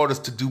their daughters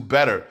to do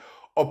better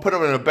or put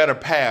them in a better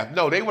path.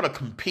 No, they want to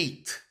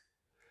compete.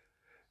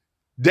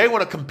 They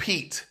want to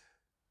compete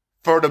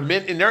for the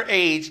men in their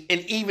age and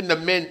even the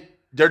men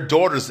their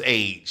daughter's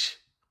age.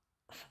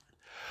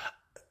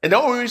 And the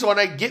only reason why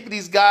they get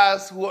these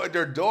guys who are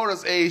their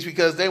daughter's age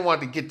because they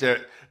want to get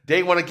their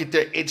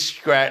itch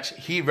scratched.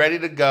 He ready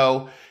to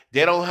go.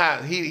 They don't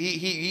have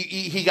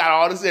he got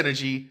all this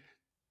energy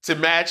to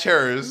match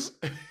hers.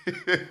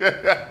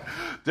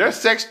 Their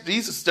sex,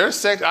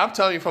 I'm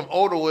telling you, from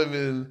older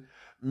women,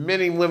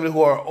 many women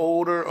who are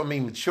older,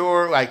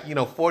 mature,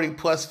 40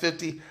 plus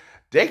 50,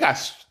 they got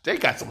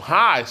some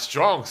high,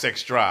 strong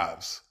sex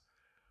drives.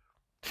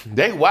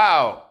 They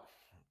wild.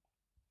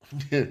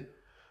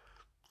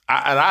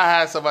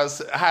 I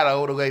had an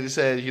older lady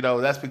say,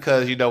 that's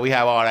because, we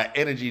have all that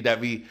energy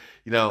that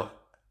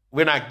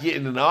we're not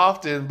getting it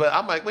often. But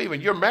I'm like, wait a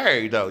minute, you're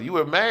married though. You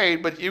were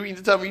married, but you mean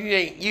to tell me you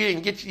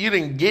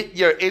didn't get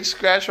your itch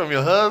scratched from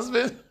your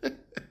husband?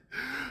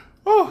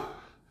 Whew.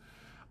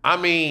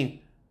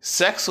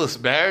 Sexless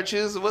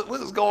marriages.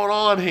 What is going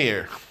on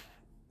here?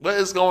 What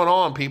is going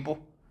on, people?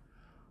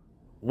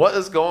 What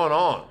is going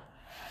on?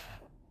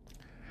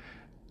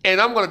 And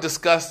I'm going to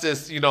discuss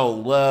this,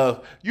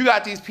 love. You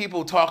got these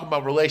people talking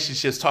about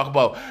relationships, talk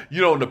about,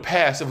 in the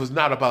past, it was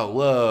not about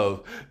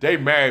love. They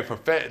married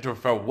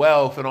for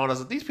wealth and all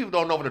this. These people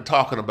don't know what they're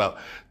talking about.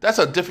 That's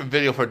a different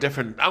video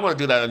I'm going to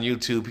do that on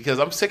YouTube because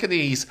I'm sick of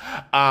these.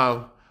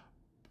 When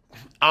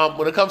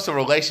it comes to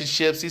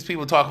relationships, these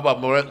people talk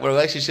about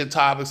relationship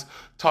topics,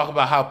 talk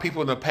about how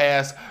people in the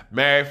past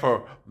married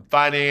for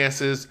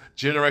finances,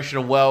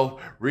 generational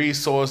wealth,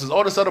 resources,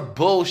 all this other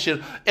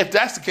bullshit. If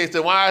that's the case,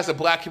 then why is the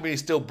black community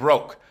still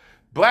broke?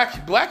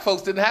 Black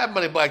folks didn't have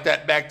money like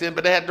that back then,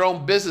 but they had their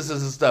own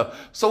businesses and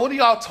stuff. So what are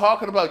y'all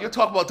talking about? You're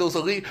talking about those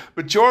elite.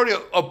 Majority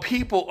of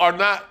people are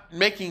not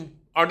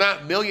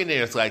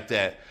millionaires like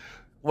that.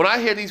 When I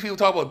hear these people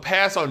talk about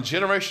pass on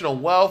generational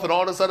wealth and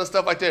all this other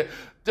stuff like that,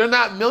 they're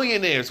not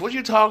millionaires. What are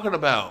you talking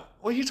about?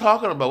 What are you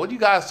talking about? What are you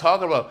guys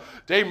talking about?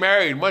 They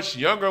married much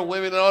younger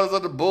women and all this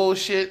other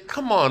bullshit.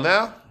 Come on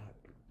now.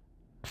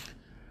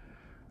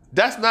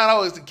 That's not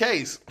always the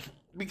case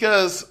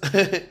because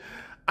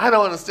I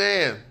don't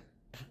understand.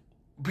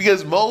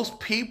 Because most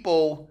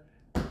people,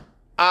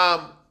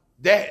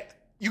 that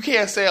you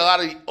can't say a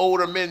lot of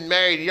older men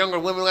married younger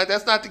women like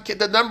that's not the case.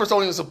 The numbers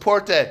don't even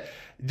support that.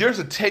 There's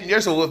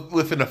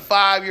within a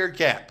 5-year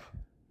gap.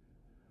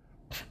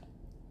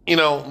 You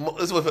know,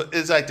 it's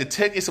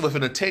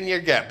within a 10-year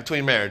gap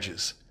between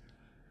marriages.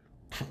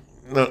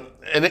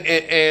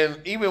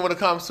 And even when it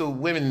comes to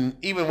women,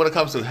 even when it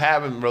comes to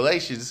having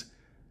relations,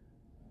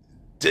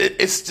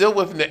 it's still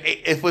within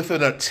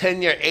a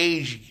 10-year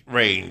age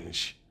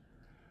range.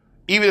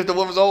 Even if the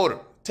woman's older,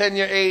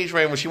 10-year age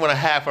range when she want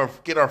to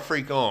get her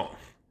freak on.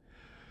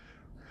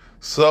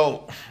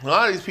 So a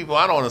lot of these people,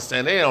 I don't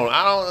understand. I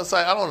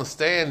don't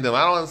understand them.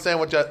 I don't understand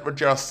what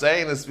y'all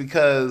saying is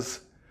because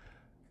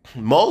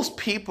most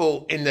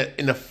people in the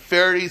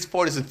 30s,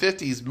 40s, and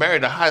 50s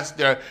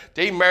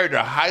married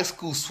their high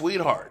school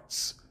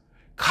sweethearts,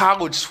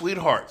 college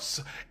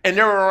sweethearts, and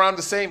they were around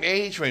the same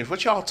age range.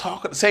 What y'all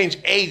talking? Same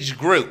age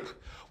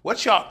group.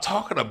 What y'all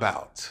talking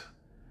about?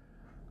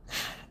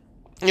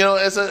 You know,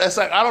 it's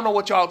like I don't know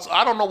what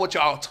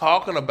y'all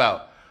talking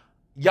about.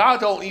 Y'all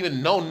don't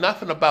even know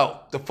nothing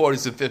about the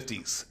 40s and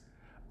 50s.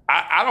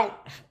 I don't.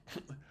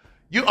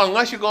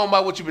 Unless you're going by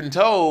what you've been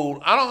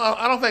told,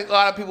 I don't think a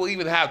lot of people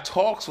even have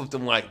talks with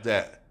them like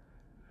that.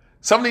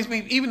 Some of these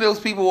people, even those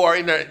people who are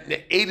in their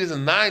 80s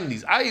and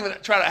 90s, I even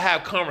try to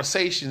have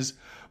conversations,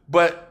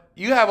 but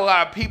you have a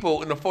lot of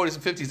people in the 40s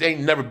and 50s, they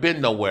ain't never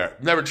been nowhere,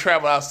 never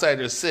traveled outside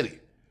their city.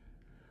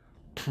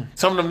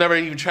 Some of them never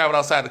even traveled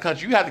outside the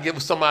country. You have to get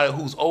with somebody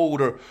who's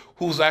older,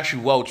 who's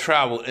actually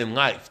well-traveled in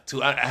life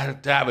to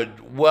have a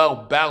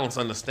well-balanced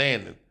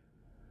understanding.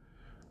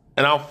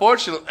 And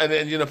unfortunately,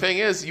 and the thing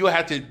is, it's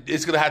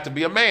going to have to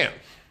be a man.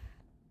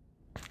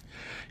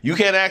 You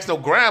can't ask no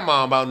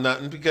grandma about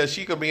nothing because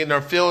she could be in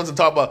her feelings and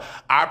talk about,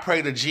 I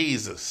pray to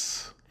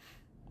Jesus.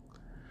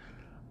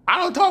 I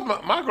don't talk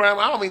to my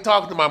grandma. I don't mean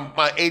talking to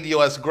my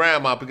ADOS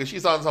grandma because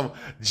she's on some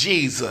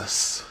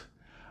Jesus.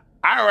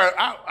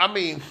 I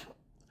mean,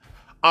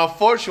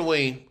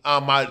 unfortunately,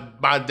 my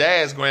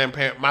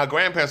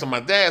grandparents on my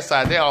dad's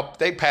side,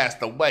 they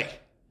passed away.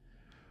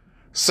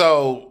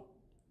 So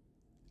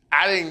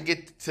I didn't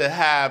get to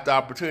have the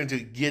opportunity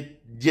to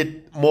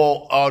get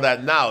more all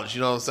that knowledge.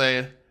 You know what I'm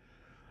saying?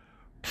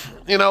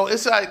 You know,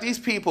 it's like these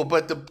people,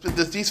 but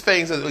these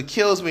things that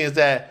kills me is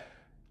that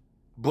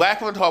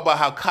black women talk about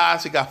how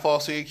Cosby got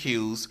falsely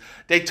accused.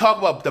 They talk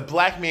about the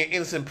Black Man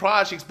Innocent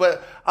Projects,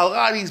 but a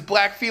lot of these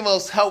black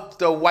females help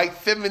the white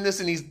feminists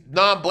and these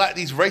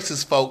these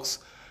racist folks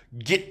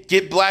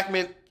get black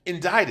men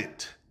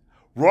indicted,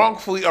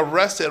 wrongfully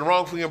arrested, and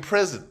wrongfully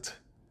imprisoned.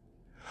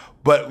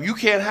 But you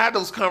can't have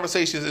those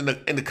conversations in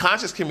the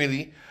conscious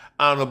community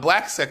on the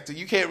black sector.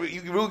 You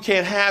really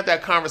can't have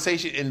that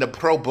conversation in the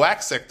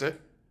pro-black sector.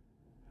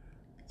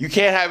 You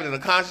can't have it in the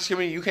conscious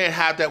community. You can't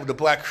have that with the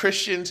black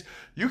Christians.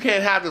 You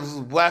can't have those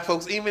with black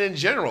folks, even in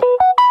general.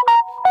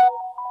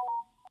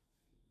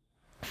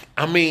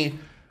 I mean,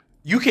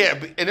 you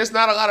can't. And there's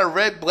not a lot of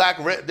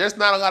there's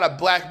not a lot of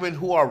black men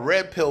who are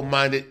red pill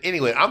minded.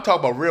 Anyway, I'm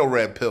talking about real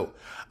red pill.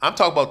 I'm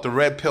talking about the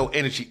red pill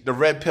energy, the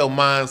red pill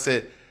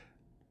mindset.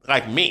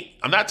 Like me.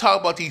 I'm not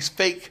talking about these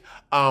fake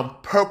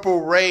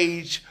purple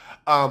rage,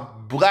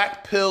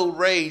 black pill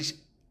rage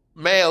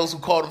males who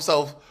call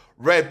themselves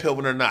red pill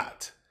when they're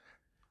not.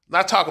 I'm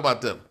not talking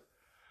about them.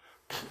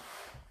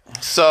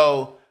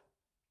 So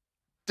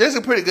there's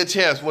a pretty good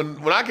chance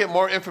when I get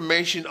more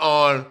information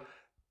on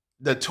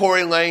the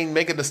Tory Lane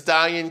Megan Thee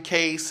Stallion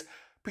case,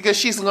 because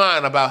she's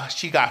lying about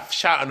she got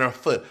shot in her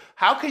foot.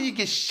 How can you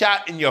get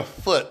shot in your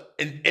foot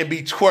and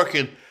be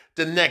twerking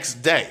the next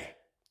day?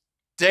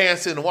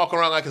 Dancing and walking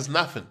around like it's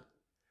nothing.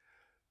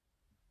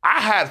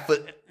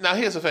 Now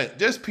here's the thing.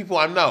 There's people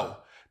I know.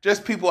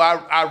 There's people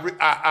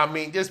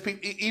there's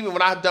people, even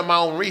when I've done my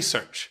own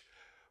research,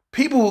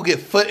 people who get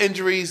foot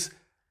injuries,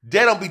 they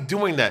don't be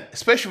doing that.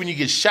 Especially when you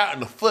get shot in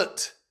the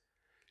foot.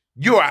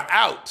 You are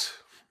out.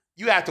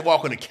 You have to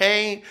walk on a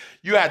cane.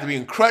 You have to be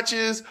in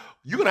crutches.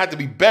 You're going to have to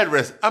be bed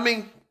rest. I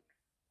mean,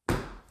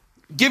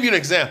 give you an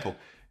example.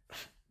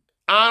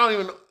 I don't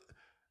even know.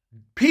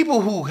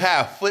 People who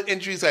have foot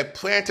injuries like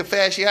plantar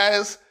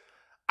fasciitis,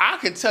 I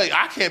can tell you,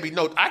 I can't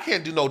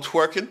do no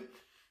twerking.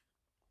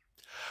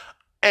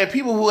 And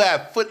people who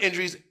have foot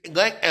injuries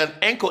and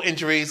ankle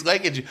injuries,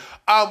 leg injury.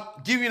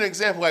 I'll give you an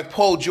example like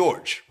Paul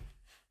George.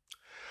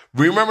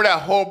 Remember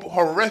that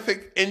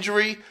horrific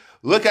injury?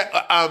 Look at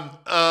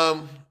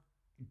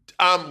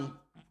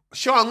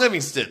Sean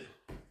Livingston,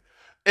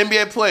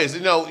 NBA players.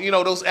 You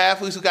know those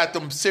athletes who got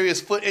them serious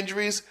foot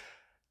injuries.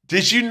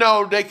 Did you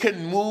know they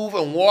couldn't move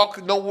and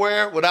walk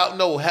nowhere without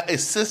no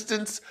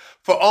assistance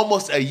for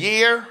almost a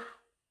year?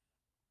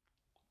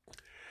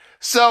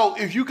 So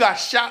if you got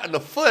shot in the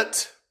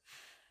foot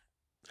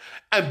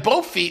and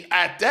both feet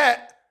at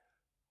that,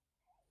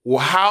 well,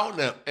 how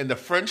now in the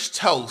French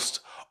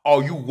toast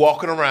are you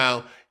walking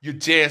around, you're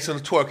dancing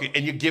and twerking,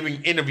 and you're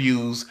giving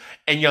interviews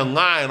and you're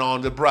lying on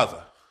the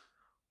brother?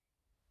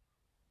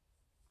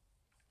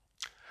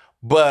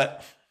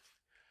 But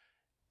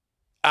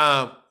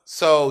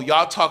So you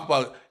talk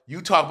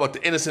about the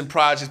innocent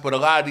projects, but a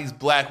lot of these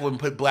black women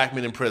put black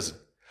men in prison,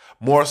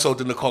 more so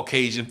than the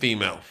Caucasian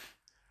female.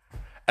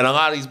 And a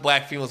lot of these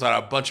black females are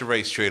a bunch of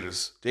race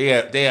traders.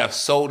 They've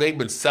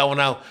been selling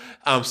out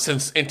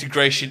since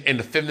integration in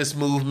the feminist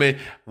movement,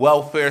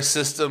 welfare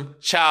system,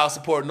 child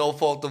support, no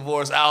fault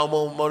divorce,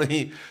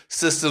 alimony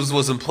systems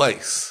was in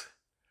place.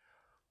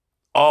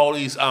 All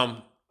these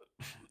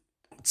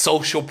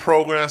social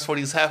programs for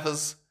these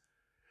heifers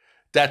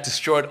that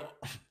destroyed,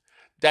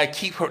 that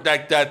keep her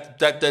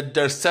that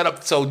they're set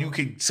up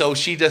so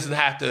she doesn't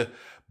have to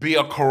be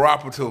a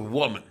cooperative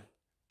woman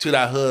to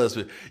that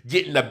husband,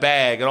 get in the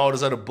bag and all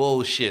this other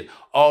bullshit,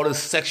 all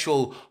this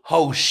sexual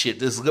hoe shit,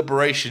 this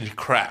liberation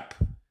crap.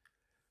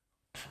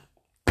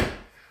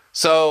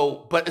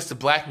 So, but it's the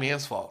black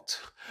man's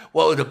fault.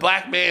 Well,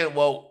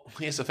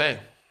 here's the thing.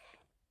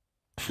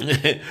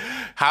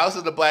 How is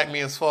it the black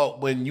man's fault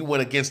when you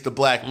went against the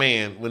black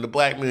man?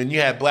 When you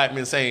had black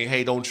men saying,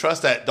 "Hey, don't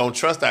trust that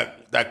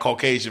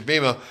Caucasian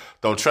female,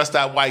 don't trust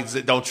that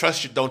don't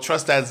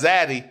trust that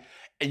zaddy,"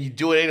 and you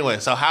do it anyway.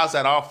 So how's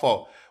that our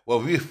fault?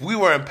 Well, if we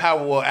were in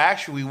power, well,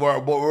 actually,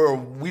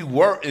 we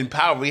were in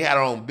power. We had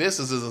our own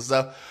businesses and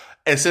stuff.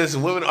 And since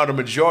women are the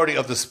majority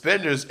of the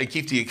spenders and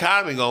keep the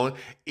economy going,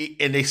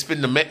 and they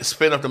spend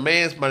up the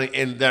man's money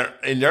in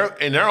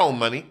their own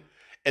money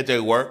if they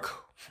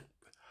work,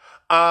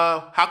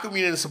 how come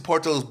you didn't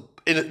support those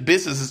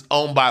businesses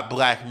owned by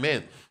black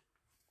men?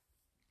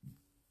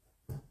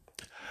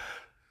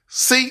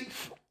 See,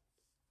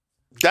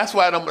 that's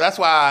why.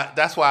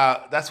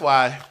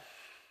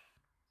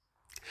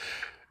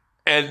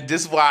 And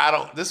this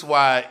is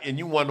why, and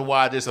you wonder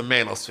why there's a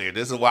manosphere.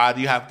 This is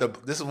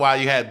why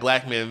you had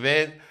black men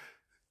then.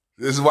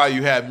 This is why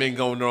you had men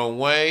going their own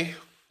way.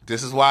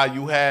 This is why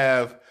you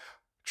have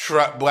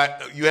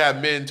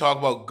men talk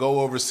about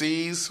go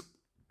overseas.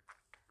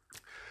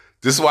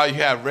 This is why you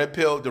have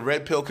the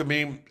red pill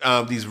community,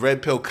 these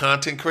red pill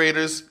content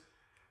creators,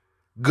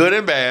 good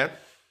and bad.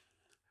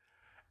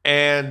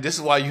 And this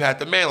is why you have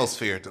the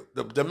manosphere,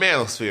 the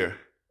manosphere.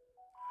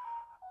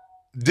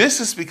 This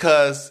is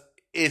because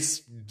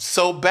it's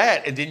so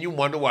bad. And then you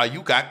wonder why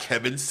you got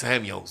Kevin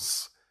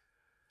Samuels.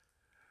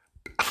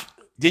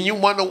 Then you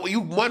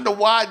wonder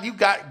why you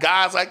got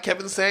guys like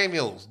Kevin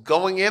Samuels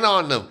going in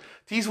on them.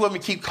 These women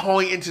keep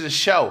calling into the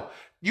show.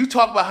 You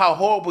talk about how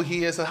horrible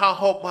he is and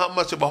how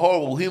much of a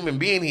horrible human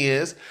being he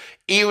is,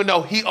 even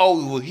though he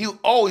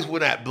always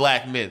went at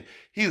black men.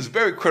 He was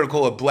very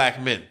critical of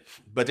black men.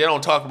 But they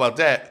don't talk about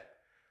that.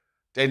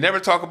 They never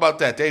talk about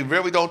that. They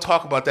really don't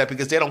talk about that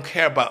because they don't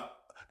care about.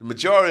 The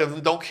majority of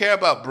them don't care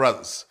about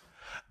brothers.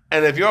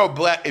 And if you're a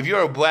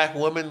black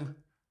woman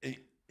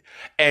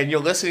and you're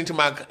listening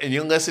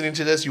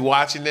to this, you're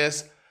watching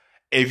this,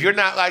 if you're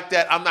not like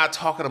that, I'm not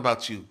talking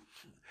about you.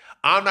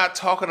 I'm not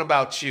talking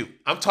about you.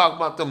 I'm talking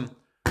about them.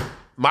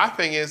 My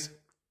thing is,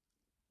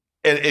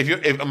 and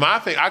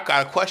I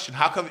got a question.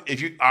 How come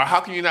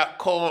you not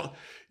call,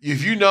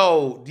 if you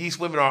know these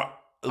women are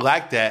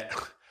like that,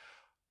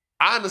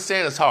 I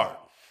understand it's hard.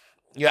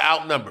 You're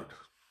outnumbered.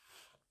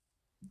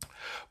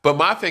 But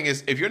my thing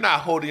is, if you're not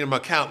holding them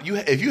accountable,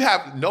 if you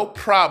have no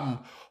problem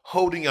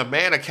holding a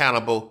man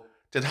accountable,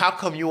 then how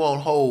come you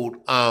won't hold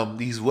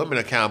these women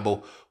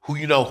accountable who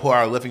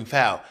are living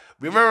foul?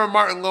 Remember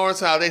Martin Lawrence,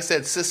 how they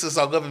said sisters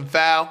are living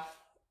foul?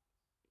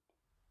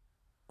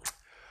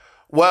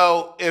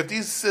 Well, if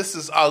these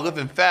sisters are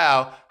living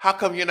foul, how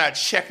come you're not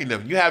checking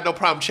them? You have no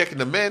problem checking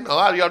the men. A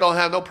lot of y'all don't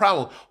have no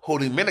problem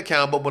holding men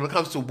accountable. But when it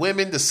comes to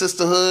women, the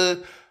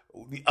sisterhood,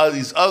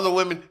 these other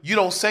women, you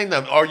don't say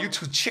nothing. Or you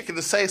too chicken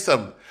to say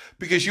something.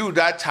 Because you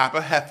that type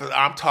of heifer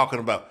I'm talking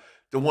about.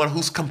 The one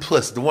who's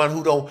complicit. The one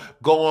who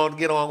don't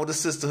get on with the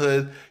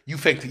sisterhood. You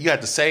think that you have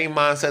the same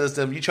mindset as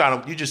them. You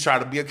just try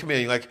to be a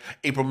chameleon like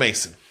April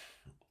Mason.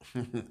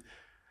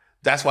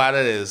 That's why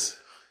that is.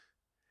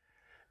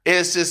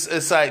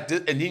 It's like,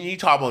 and then you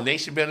talk about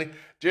nation building.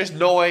 There's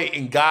no way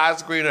in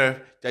God's green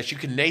earth that you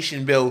can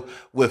nation build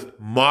with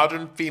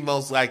modern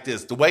females like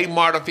this. The way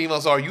modern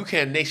females are, you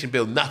can't nation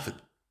build nothing.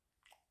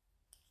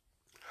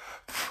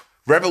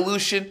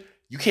 Revolution,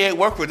 you can't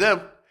work with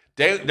them.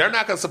 They're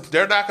not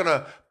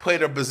gonna play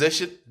their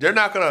position. They're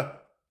not gonna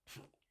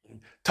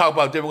talk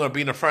about they're gonna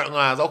be in the front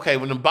lines. Okay,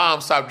 when the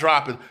bombs stop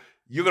dropping,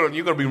 you're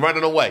gonna be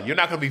running away. You're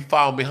not gonna be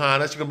following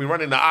behind us. You're gonna be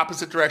running in the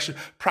opposite direction,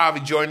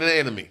 probably joining the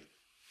enemy.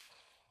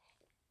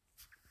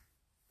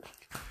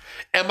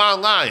 Am I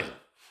lying?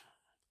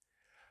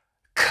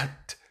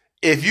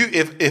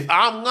 If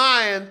I'm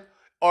lying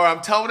or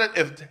I'm telling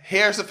it,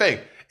 here's the thing.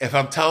 If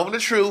I'm telling the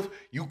truth,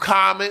 you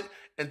comment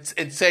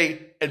and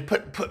say and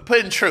put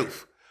in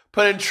truth.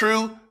 Put in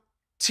true,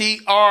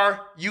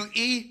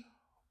 TRUE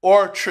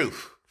or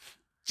truth.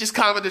 Just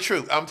comment the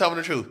truth. I'm telling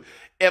the truth.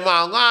 Am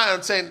I lying?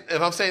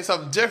 If I'm saying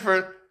something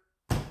different,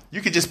 you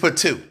could just put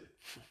 2.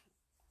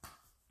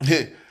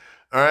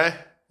 All right?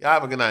 Y'all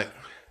have a good night.